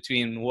connection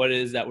between what it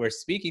is that we're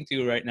speaking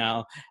to right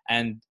now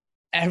and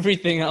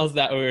everything else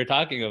that we were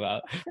talking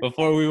about.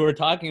 Before we were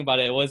talking about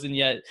it, it wasn't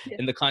yet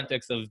in the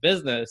context of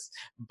business,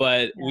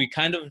 but we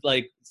kind of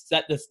like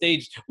set the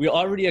stage. We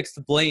already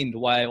explained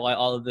why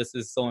all of this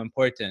is so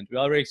important. We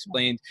already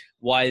explained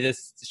why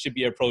this should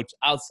be approached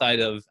outside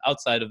of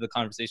the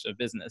conversation of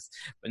business.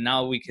 But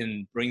now we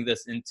can bring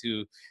this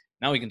into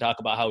now we can talk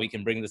about how we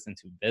can bring this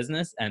into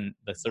business and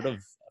the sort of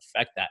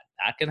effect that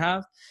can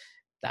have.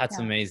 That's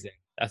amazing.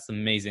 That's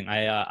amazing.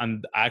 I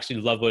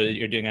actually love what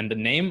you're doing, and the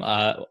name,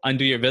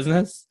 Undo Your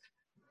Business.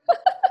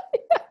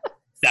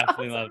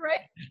 Definitely awesome, love. right?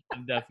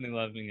 I'm definitely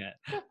loving it.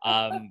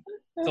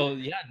 So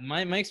yeah,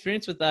 my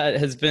experience with that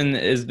has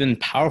been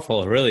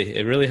powerful. Really,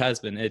 it really has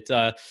been. It's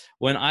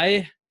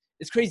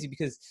crazy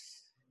because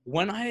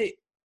when I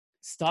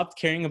stopped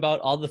caring about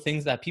all the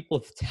things that people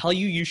tell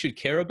you should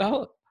care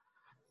about,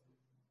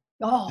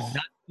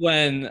 that's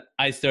when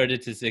I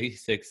started to see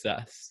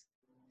success.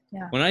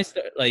 Yeah. When I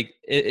start, like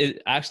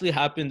it actually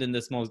happened in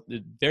this most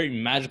very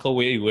magical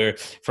way, where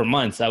for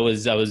months I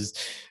was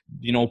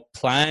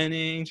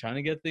planning, trying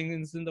to get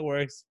things in the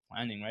works,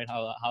 planning, right?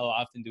 How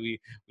often do we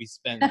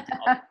spend all the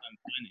time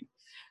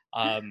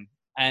planning?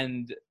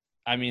 And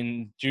I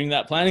mean, during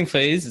that planning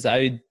phase,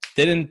 I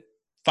didn't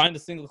find a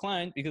single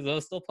client because I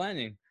was still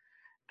planning.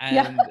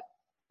 And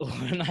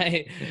when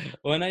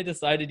I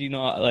decided,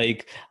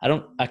 like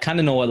I kind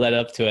of know what led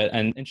up to it.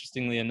 And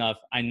interestingly enough,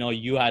 I know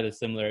you had a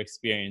similar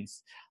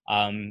experience.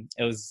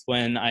 It was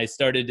when I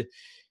started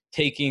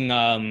taking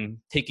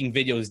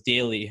videos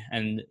daily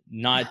and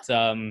not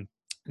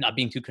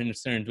being too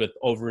concerned with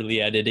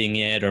overly editing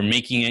it or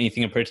making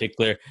anything in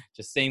particular,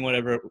 just saying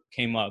whatever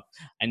came up.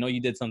 I know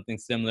you did something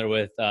similar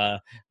with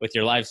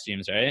your live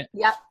streams, right?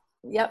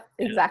 Yep,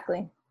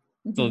 exactly.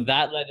 So Hmm.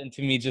 that led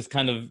into me just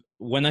kind of,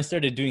 when I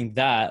started doing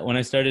that, when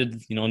I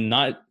started,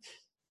 not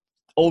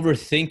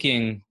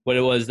overthinking what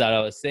it was that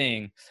I was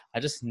saying, I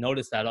just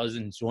noticed that I was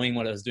enjoying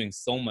what I was doing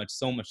so much,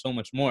 so much, so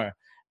much more.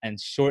 And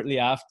shortly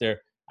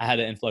after, I had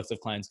an influx of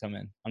clients come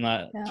in. I'm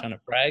not Yeah. trying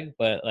to brag,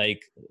 but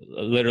like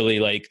literally,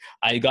 like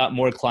I got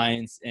more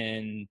clients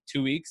in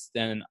 2 weeks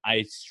than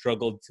I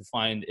struggled to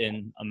find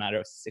in a matter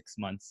of 6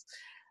 months.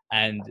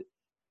 And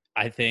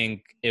I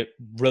think it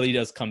really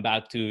does come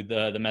back to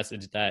the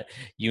message that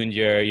you and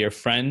your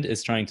friend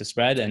is trying to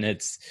spread, and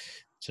it's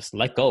just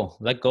let go,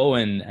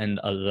 and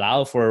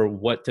allow for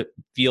what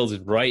feels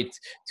right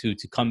to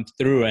come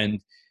through. And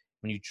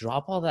when you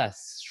drop all that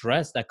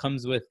stress that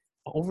comes with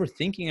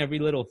overthinking every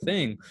little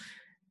thing,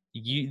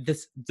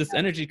 this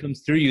energy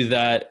comes through you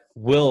that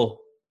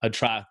will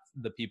attract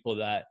the people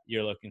that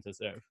you're looking to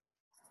serve.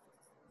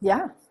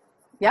 Yeah.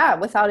 Yeah,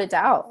 without a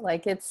doubt.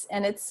 Like it's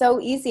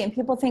so easy, and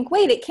people think,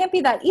 wait, it can't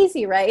be that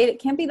easy, right? It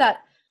can't be that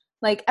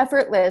like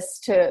effortless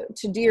to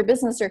do your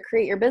business or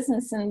create your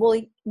business. And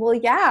well,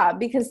 yeah,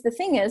 because the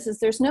thing is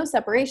there's no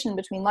separation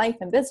between life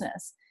and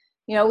business.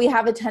 We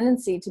have a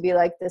tendency to be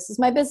like, this is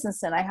my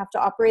business and I have to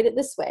operate it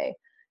this way,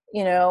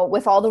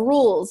 with all the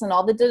rules and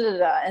all the da da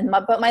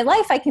da. But my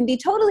life, I can be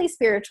totally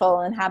spiritual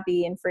and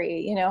happy and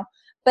free.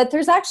 But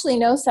there's actually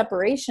no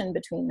separation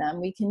between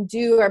them. We can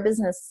do our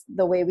business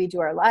the way we do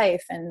our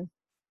life, and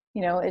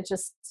it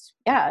just,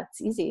 yeah,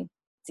 it's easy.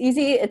 It's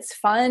easy. It's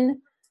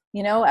fun.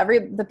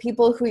 The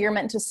people who you're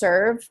meant to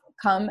serve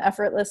come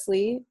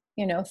effortlessly,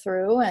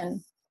 through,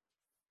 and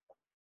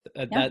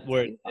yeah, That it's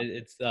word,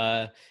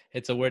 beautiful.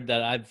 it's a word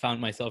that I've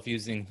found myself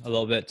using a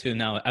little bit too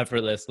now,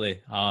 effortlessly.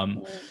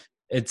 Mm.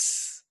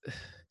 It's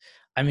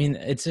I mean,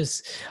 it's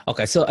just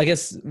okay. So I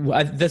guess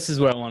this is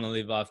where I want to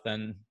leave off.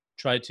 Then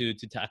try to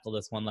tackle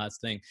this one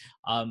last thing.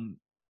 Um,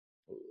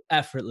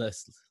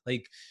 Effortless.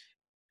 Like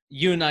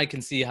you and I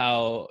can see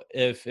how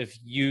if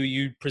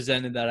you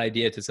presented that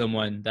idea to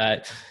someone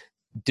that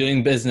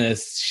doing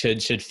business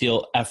should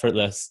feel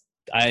effortless.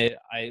 I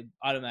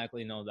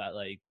automatically know that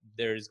like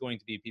there's going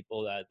to be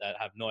people that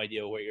have no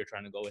idea where you're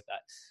trying to go with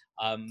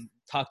that.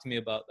 Talk to me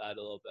about that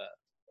a little bit.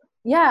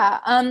 Yeah.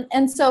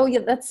 And so yeah,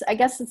 I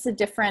guess it's a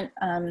different,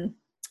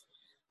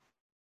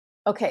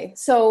 okay.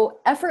 So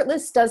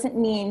effortless doesn't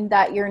mean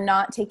that you're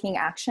not taking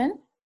action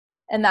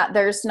and that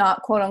there's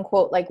not quote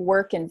unquote like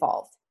work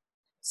involved.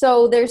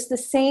 So there's the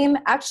same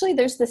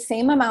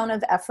amount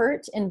of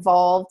effort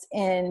involved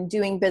in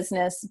doing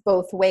business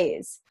both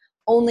ways.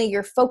 Only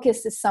your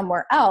focus is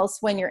somewhere else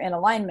when you're in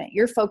alignment.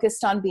 You're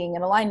focused on being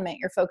in alignment.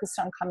 You're focused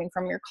on coming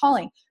from your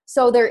calling.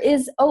 So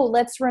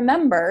let's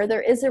remember,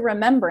 there is a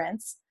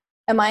remembrance.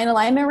 Am I in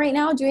alignment right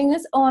now doing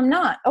this? Oh, I'm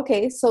not.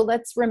 Okay, so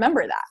let's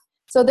remember that.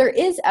 So there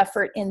is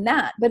effort in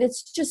that, but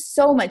it's just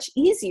so much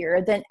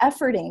easier than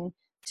efforting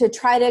to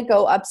try to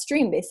go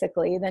upstream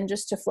basically than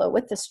just to flow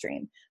with the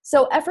stream.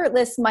 So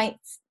effortless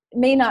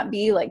may not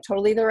be like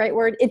totally the right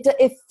word.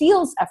 It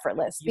feels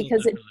effortless Feels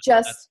because effortless.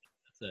 That's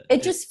it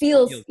it. just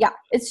feels, Feels yeah,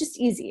 it's just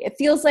easy. It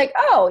feels like,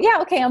 oh yeah,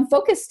 okay, I'm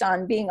focused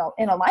on being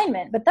in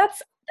alignment, but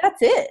that's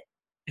it.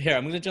 Here,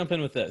 I'm going to jump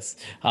in with this.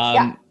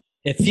 Yeah.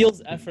 It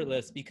feels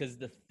effortless because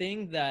the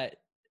thing that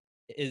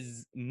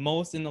is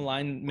most in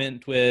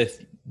alignment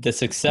with the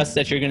success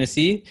that you're going to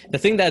see, the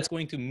thing that's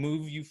going to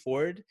move you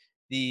forward,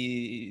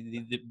 the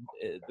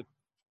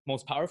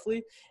most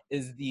powerfully,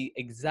 is the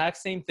exact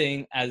same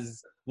thing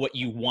as what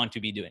you want to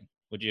be doing.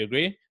 Would you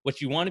agree?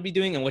 What you want to be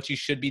doing and what you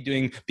should be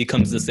doing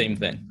becomes the same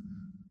thing.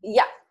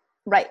 Yeah.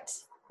 Right.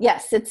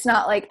 Yes. It's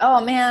not like,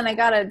 oh man, I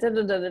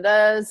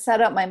gotta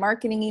set up my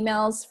marketing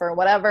emails for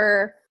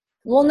whatever.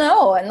 Well,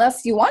 no,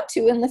 unless you want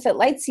to, and if it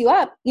lights you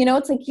up,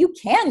 it's like you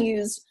can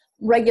use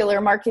regular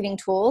marketing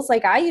tools.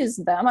 Like I use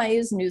them. I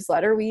use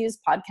newsletter. We use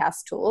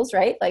podcast tools,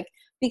 right? Like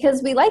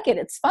because we like it.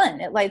 It's fun.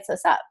 It lights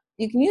us up.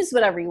 You can use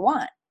whatever you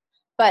want,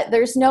 but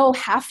there's no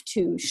have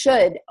to,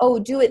 should, oh,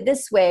 do it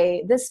this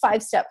way, this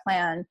 5-step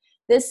plan,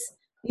 this,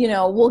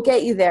 will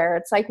get you there.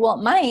 It's like, well,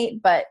 it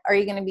might, but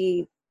is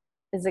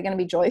it going to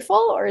be joyful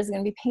or is it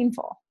going to be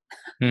painful?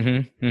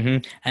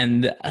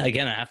 And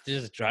again, I have to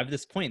just drive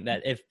this point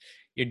that if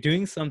you're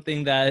doing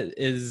something that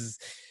is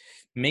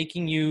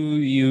making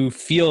you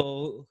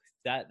feel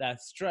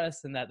that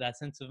stress and that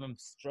sense of I'm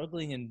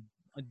struggling and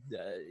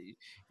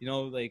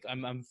like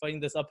I'm fighting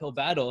this uphill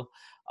battle,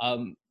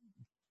 um,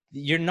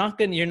 you're not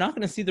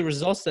gonna see the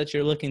results that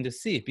you're looking to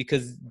see,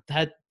 because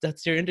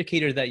that's your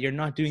indicator that you're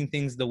not doing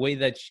things the way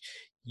that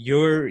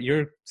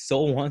your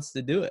soul wants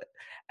to do it.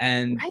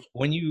 And Right.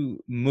 when you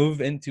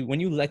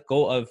let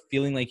go of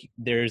feeling like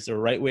there's a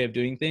right way of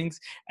doing things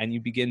and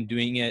you begin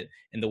doing it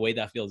in the way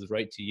that feels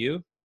right to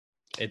you,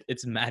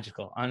 it's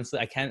magical. Honestly,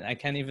 I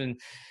can't even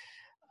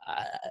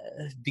uh,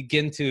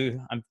 begin to.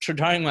 I'm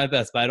trying my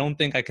best, but I don't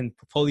think I can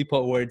fully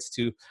put words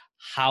to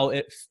how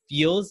it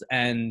feels,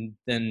 and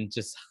then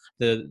just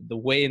the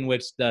way in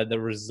which the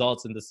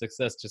results and the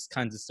success just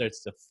kind of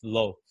starts to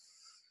flow.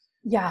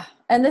 Yeah.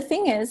 And the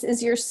thing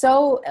is you're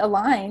so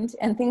aligned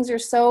and things are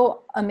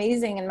so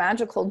amazing and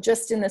magical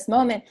just in this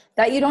moment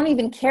that you don't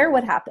even care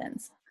what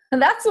happens.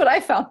 And that's what I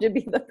found to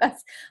be the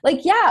best.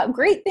 Like, yeah,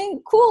 great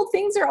thing, cool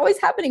things are always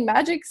happening,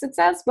 magic,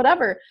 success,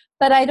 whatever.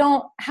 But I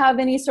don't have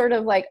any sort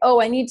of like,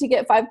 oh, I need to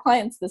get 5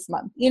 clients this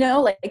month.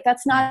 Like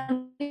that's not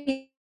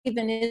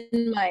even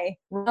in my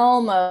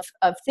realm of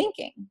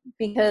thinking,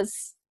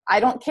 because I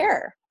don't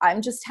care.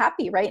 I'm just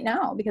happy right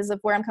now because of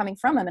where I'm coming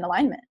from. I'm in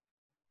alignment.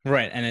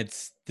 Right. And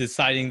it's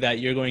deciding that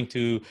you're going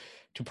to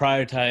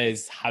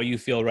prioritize how you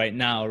feel right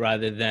now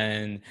rather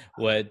than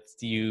what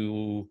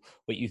you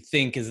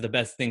think is the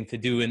best thing to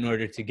do in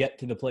order to get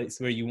to the place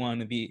where you want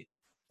to be.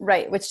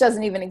 Right. Which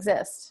doesn't even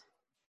exist.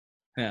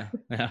 Yeah.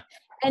 Yeah.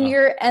 And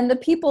Wow. and the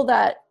people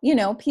that,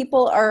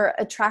 people are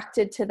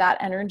attracted to that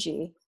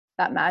energy,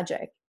 that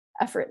magic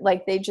effort.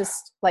 Like they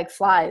just like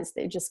flies,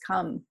 they just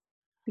come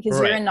because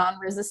you're Right. in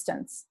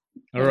non-resistance,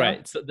 All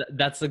right. So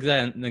that's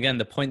again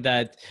the point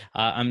that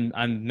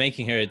I'm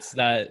making here. It's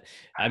that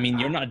I mean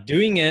you're not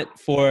doing it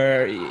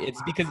for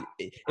it's because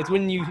it's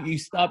when you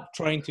stop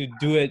trying to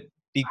do it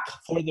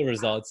for the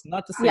results.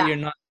 Not to say Yeah. you're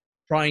not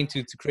trying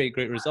to create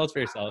great results for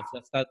yourself.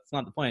 That's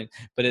not the point.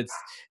 But it's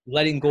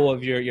letting go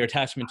of your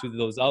attachment to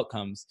those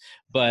outcomes.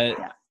 But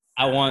Yeah.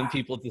 I want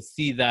people to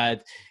see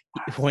that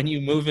when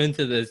you move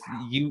into this,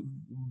 you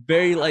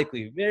very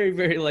likely, very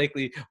very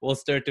likely will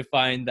start to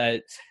find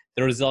that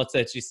the results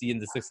that you see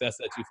and the success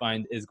that you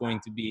find is going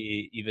to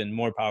be even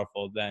more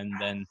powerful than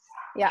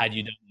Yeah. had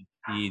you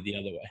done the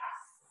other way.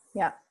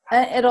 Yeah.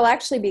 And it'll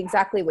actually be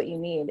exactly what you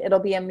need. It'll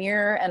be a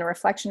mirror and a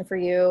reflection for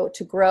you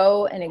to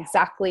grow in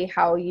exactly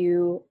how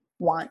you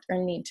want or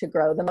need to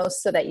grow the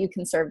most so that you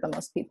can serve the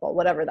most people,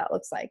 whatever that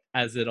looks like.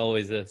 As it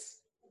always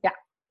is. Yeah.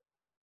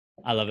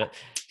 I love it.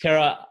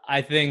 Kara,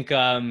 I think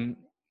yeah,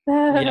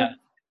 it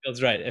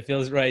feels right. It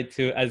feels right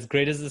to, as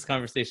great as this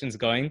conversation is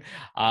going,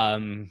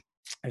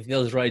 it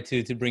feels right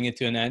to bring it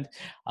to an end.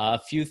 A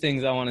few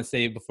things I want to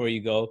say before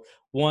you go.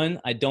 One,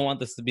 I don't want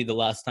this to be the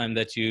last time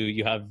that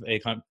you have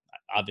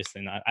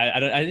obviously not. I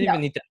didn't No.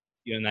 even need to ask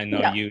you, and I know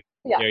Yeah. you.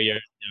 Yeah. You're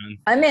done.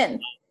 I'm in.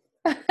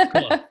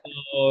 Cool.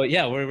 So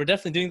yeah, we're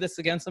definitely doing this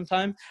again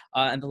sometime.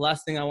 And the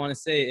last thing I want to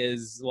say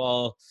is,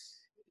 well,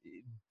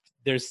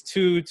 there's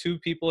two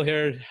people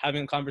here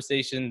having a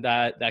conversation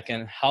that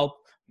can help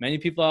many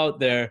people out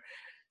there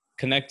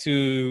connect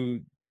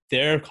to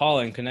their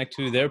calling, connect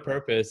to their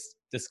purpose,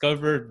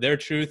 discover their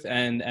truth,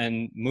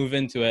 and move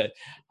into it.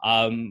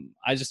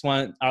 I just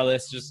want our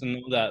listeners to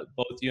know that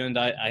both you and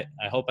I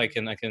hope I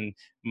can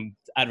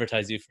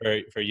advertise you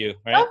for you, Of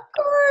right?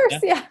 course. Yeah.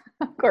 Yeah.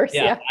 Of course.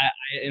 Yeah,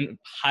 Yeah.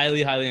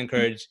 I highly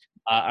encourage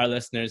our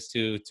listeners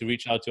to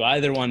reach out to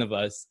either one of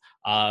us,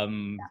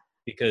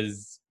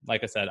 because,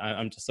 like I said,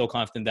 I'm just so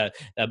confident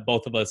that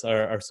both of us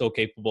are so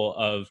capable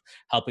of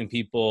helping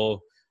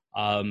people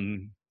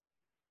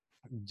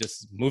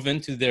just move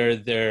into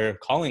their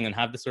calling and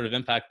have the sort of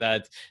impact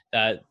that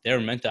they're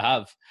meant to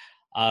have.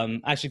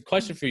 Actually,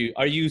 question for you: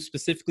 are you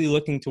specifically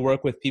looking to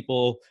work with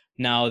people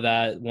now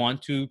that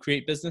want to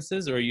create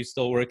businesses, or are you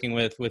still working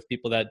with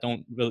people that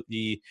don't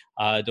really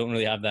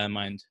have that in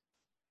mind?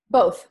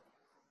 Both.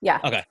 Yeah.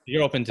 Okay,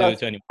 you're open to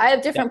Both. anyone. I have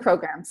Yeah, different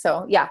programs.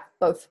 So yeah,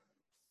 both.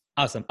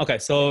 awesome. Okay,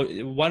 so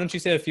why don't you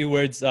say a few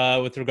words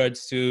with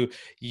regards to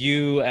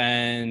you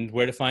and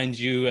where to find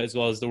you, as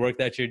well as the work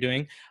that you're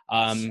doing,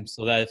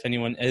 so that if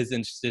anyone is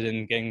interested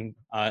in getting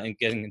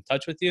in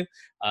touch with you,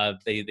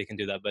 they can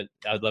do that. But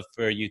I would love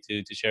for you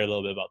to share a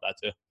little bit about that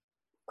too.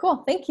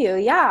 Cool. Thank you.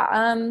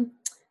 Yeah.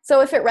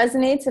 So if it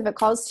resonates, if it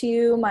calls to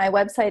you, my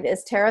website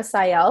is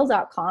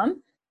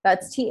taracyel.com.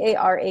 That's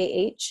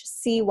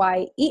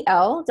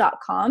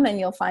TARAHCYEL.com. And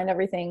you'll find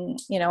everything,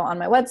 on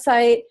my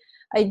website.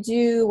 I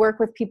do work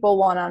with people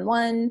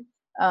one-on-one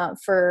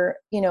for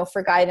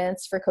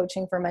guidance, for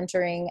coaching, for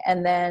mentoring.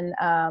 And then,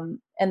 and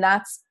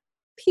that's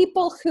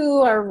people who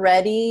are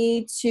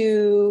ready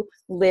to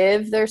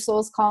live their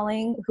soul's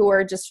calling, who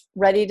are just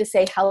ready to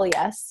say, hell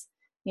yes,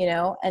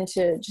 and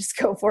to just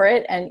go for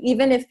it. And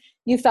even if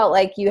you felt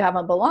like you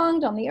haven't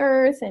belonged on the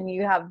earth and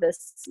you have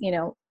this,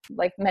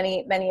 like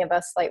many of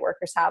us light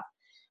workers have.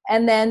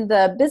 And then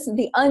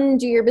the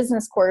Undo Your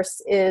Business course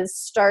is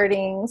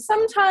starting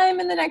sometime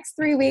in the next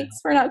 3 weeks.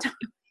 We're not sure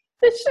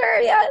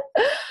yet.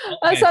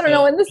 Okay, So I don't know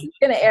so when this is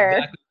going to air.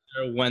 exactly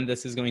sure when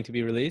this is going to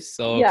be released.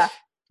 So Yeah.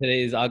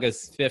 today is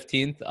August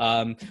 15th.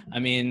 I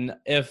mean,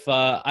 if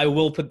I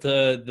will put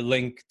the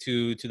link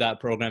to that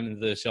program in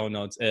the show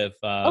notes if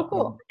Oh,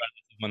 cool.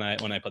 when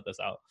I put this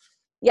out.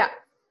 Yeah.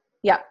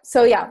 Yeah.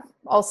 So yeah,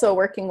 also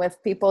working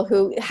with people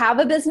who have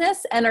a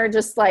business and are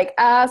just like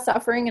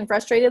suffering and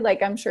frustrated.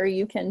 Like I'm sure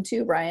you can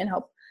too, Brian,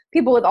 help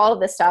people with all of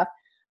this stuff.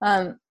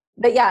 But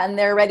yeah, and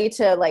they're ready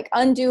to like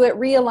undo it,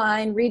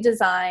 realign,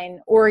 redesign,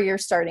 or you're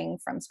starting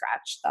from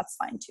scratch. That's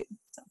fine too.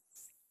 So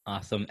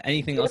Awesome.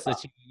 Anything else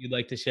beautiful. that you'd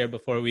like to share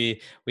before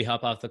we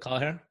hop off the call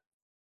here?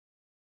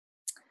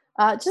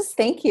 Just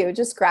thank you.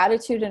 Just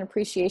gratitude and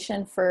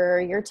appreciation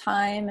for your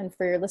time and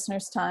for your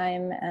listeners'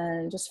 time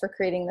and just for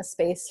creating the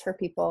space for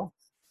people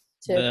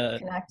to The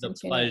connect the and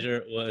tune in.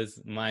 pleasure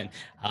was mine.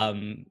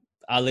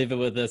 I'll leave it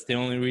with this. The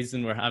only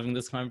reason we're having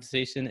this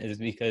conversation is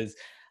because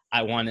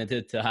I wanted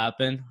it to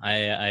happen.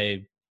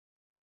 I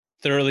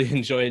thoroughly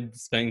enjoyed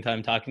spending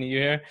time talking to you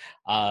here.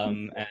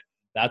 And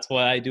that's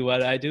why I do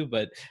what I do.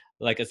 But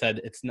like I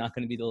said, it's not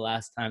going to be the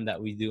last time that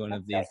we do one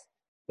of these.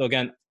 So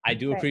again, I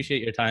do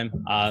appreciate your time.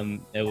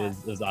 It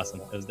was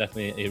awesome. It was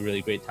definitely a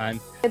really great time.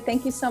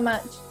 Thank you so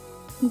much.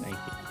 Thank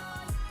you.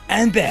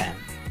 And bam!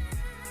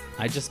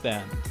 I just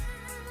bammed.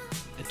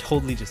 I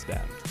totally just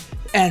bammed.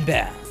 And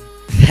bam!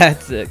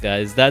 That's it,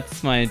 guys.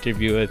 That's my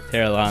interview with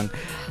Tara Long.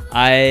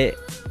 I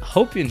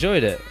hope you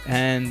enjoyed it,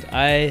 and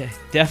I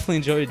definitely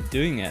enjoyed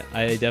doing it.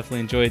 I definitely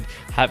enjoyed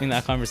having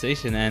that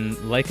conversation, and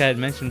like I had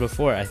mentioned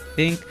before, I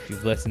think if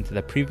you've listened to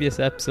the previous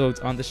episodes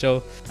on the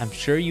show, I'm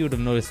sure you would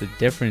have noticed a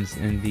difference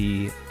in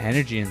the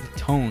energy and the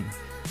tone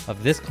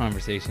of this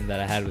conversation that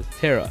I had with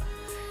Tara.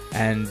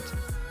 And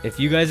if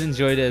you guys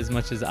enjoyed it as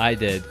much as I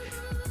did,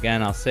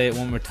 again, I'll say it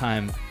one more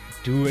time,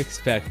 do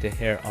expect to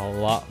hear a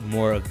lot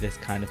more of this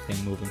kind of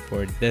thing moving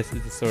forward. This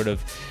is the sort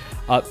of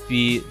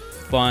upbeat,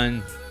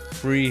 fun,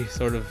 free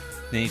sort of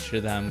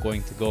nature that I'm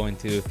going to go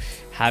into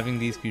having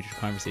these future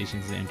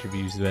conversations and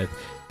interviews with,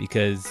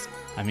 because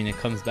I mean, it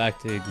comes back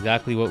to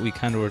exactly what we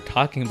kind of were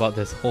talking about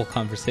this whole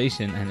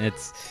conversation, and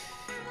it's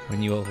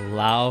when you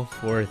allow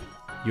for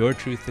your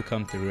truth to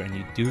come through, and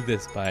you do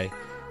this by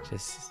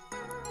just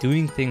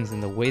doing things in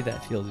the way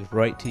that feels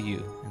right to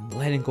you and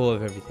letting go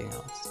of everything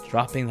else,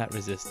 dropping that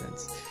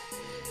resistance,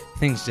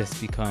 things just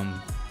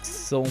become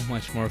so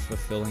much more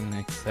fulfilling and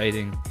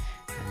exciting.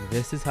 And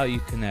this is how you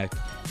connect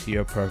to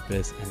your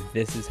purpose, and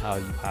this is how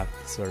you have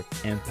the sort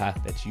of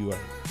impact that you are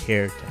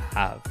here to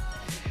have.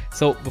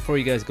 So before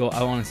you guys go,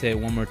 I want to say it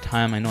one more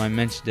time. I know I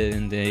mentioned it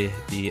in the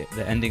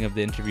ending of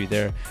the interview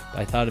there,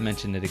 but I thought I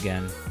mentioned it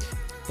again.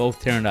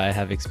 Both Tara and I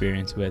have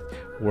experience with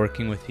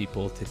working with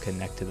people to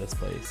connect to this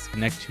place,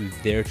 connect to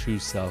their true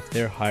self,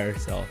 their higher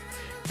self,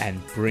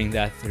 and bring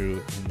that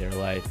through in their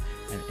life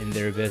and in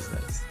their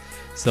business.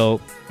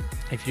 So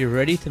if you're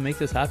ready to make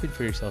this happen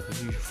for yourself,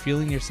 if you're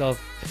feeling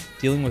yourself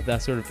dealing with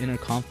that sort of inner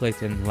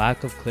conflict and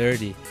lack of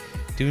clarity,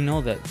 do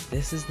know that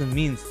this is the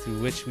means through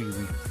which we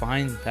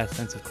find that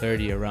sense of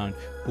clarity around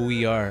who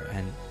we are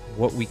and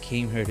what we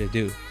came here to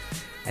do.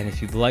 And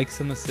if you'd like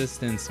some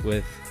assistance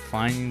with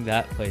finding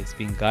that place,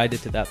 being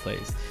guided to that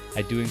place,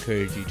 I do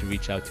encourage you to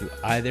reach out to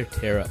either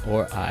Tara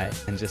or I,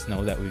 and just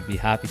know that we'd be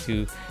happy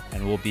to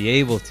and we'll be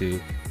able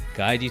to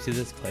guide you to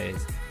this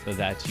place so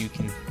that you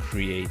can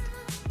create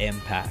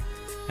impact.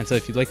 And so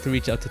if you'd like to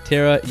reach out to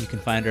Tara, you can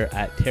find her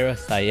at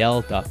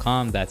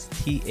taracyel.com. That's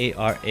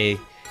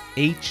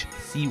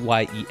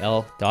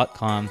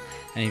TARAHCYEL.com.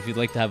 And if you'd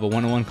like to have a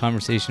one-on-one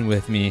conversation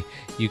with me,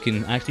 you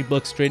can actually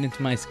book straight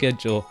into my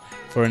schedule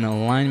for an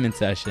alignment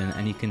session,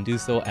 and you can do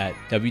so at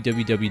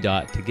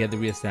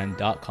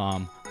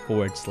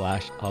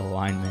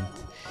www.togetherreascend.com/alignment.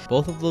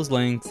 Both of those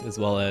links, as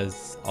well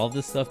as all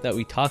the stuff that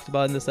we talked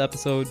about in this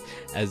episode,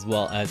 as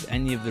well as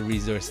any of the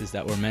resources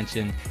that were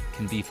mentioned,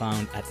 can be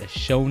found at the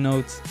show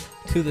notes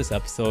to this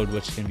episode,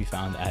 which can be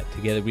found at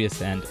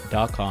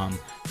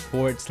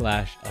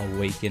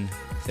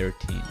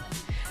togetherreascend.com/awaken13.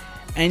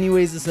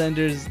 Anyways,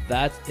 Ascenders,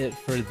 that's it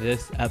for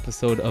this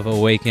episode of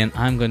Awaken.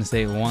 I'm going to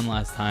say it one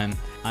last time,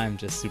 I'm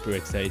just super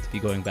excited to be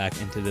going back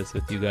into this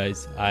with you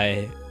guys.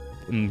 I'm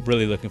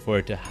really looking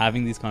forward to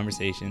having these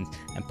conversations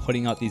and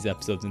putting out these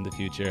episodes in the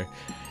future.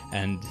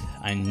 And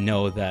I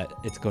know that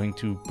it's going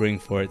to bring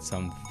forth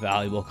some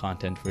valuable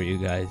content for you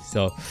guys.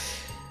 So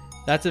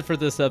that's it for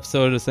this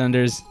episode,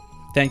 Ascenders.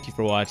 Thank you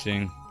for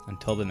watching.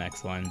 Until the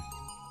next one,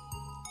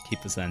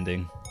 keep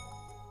ascending.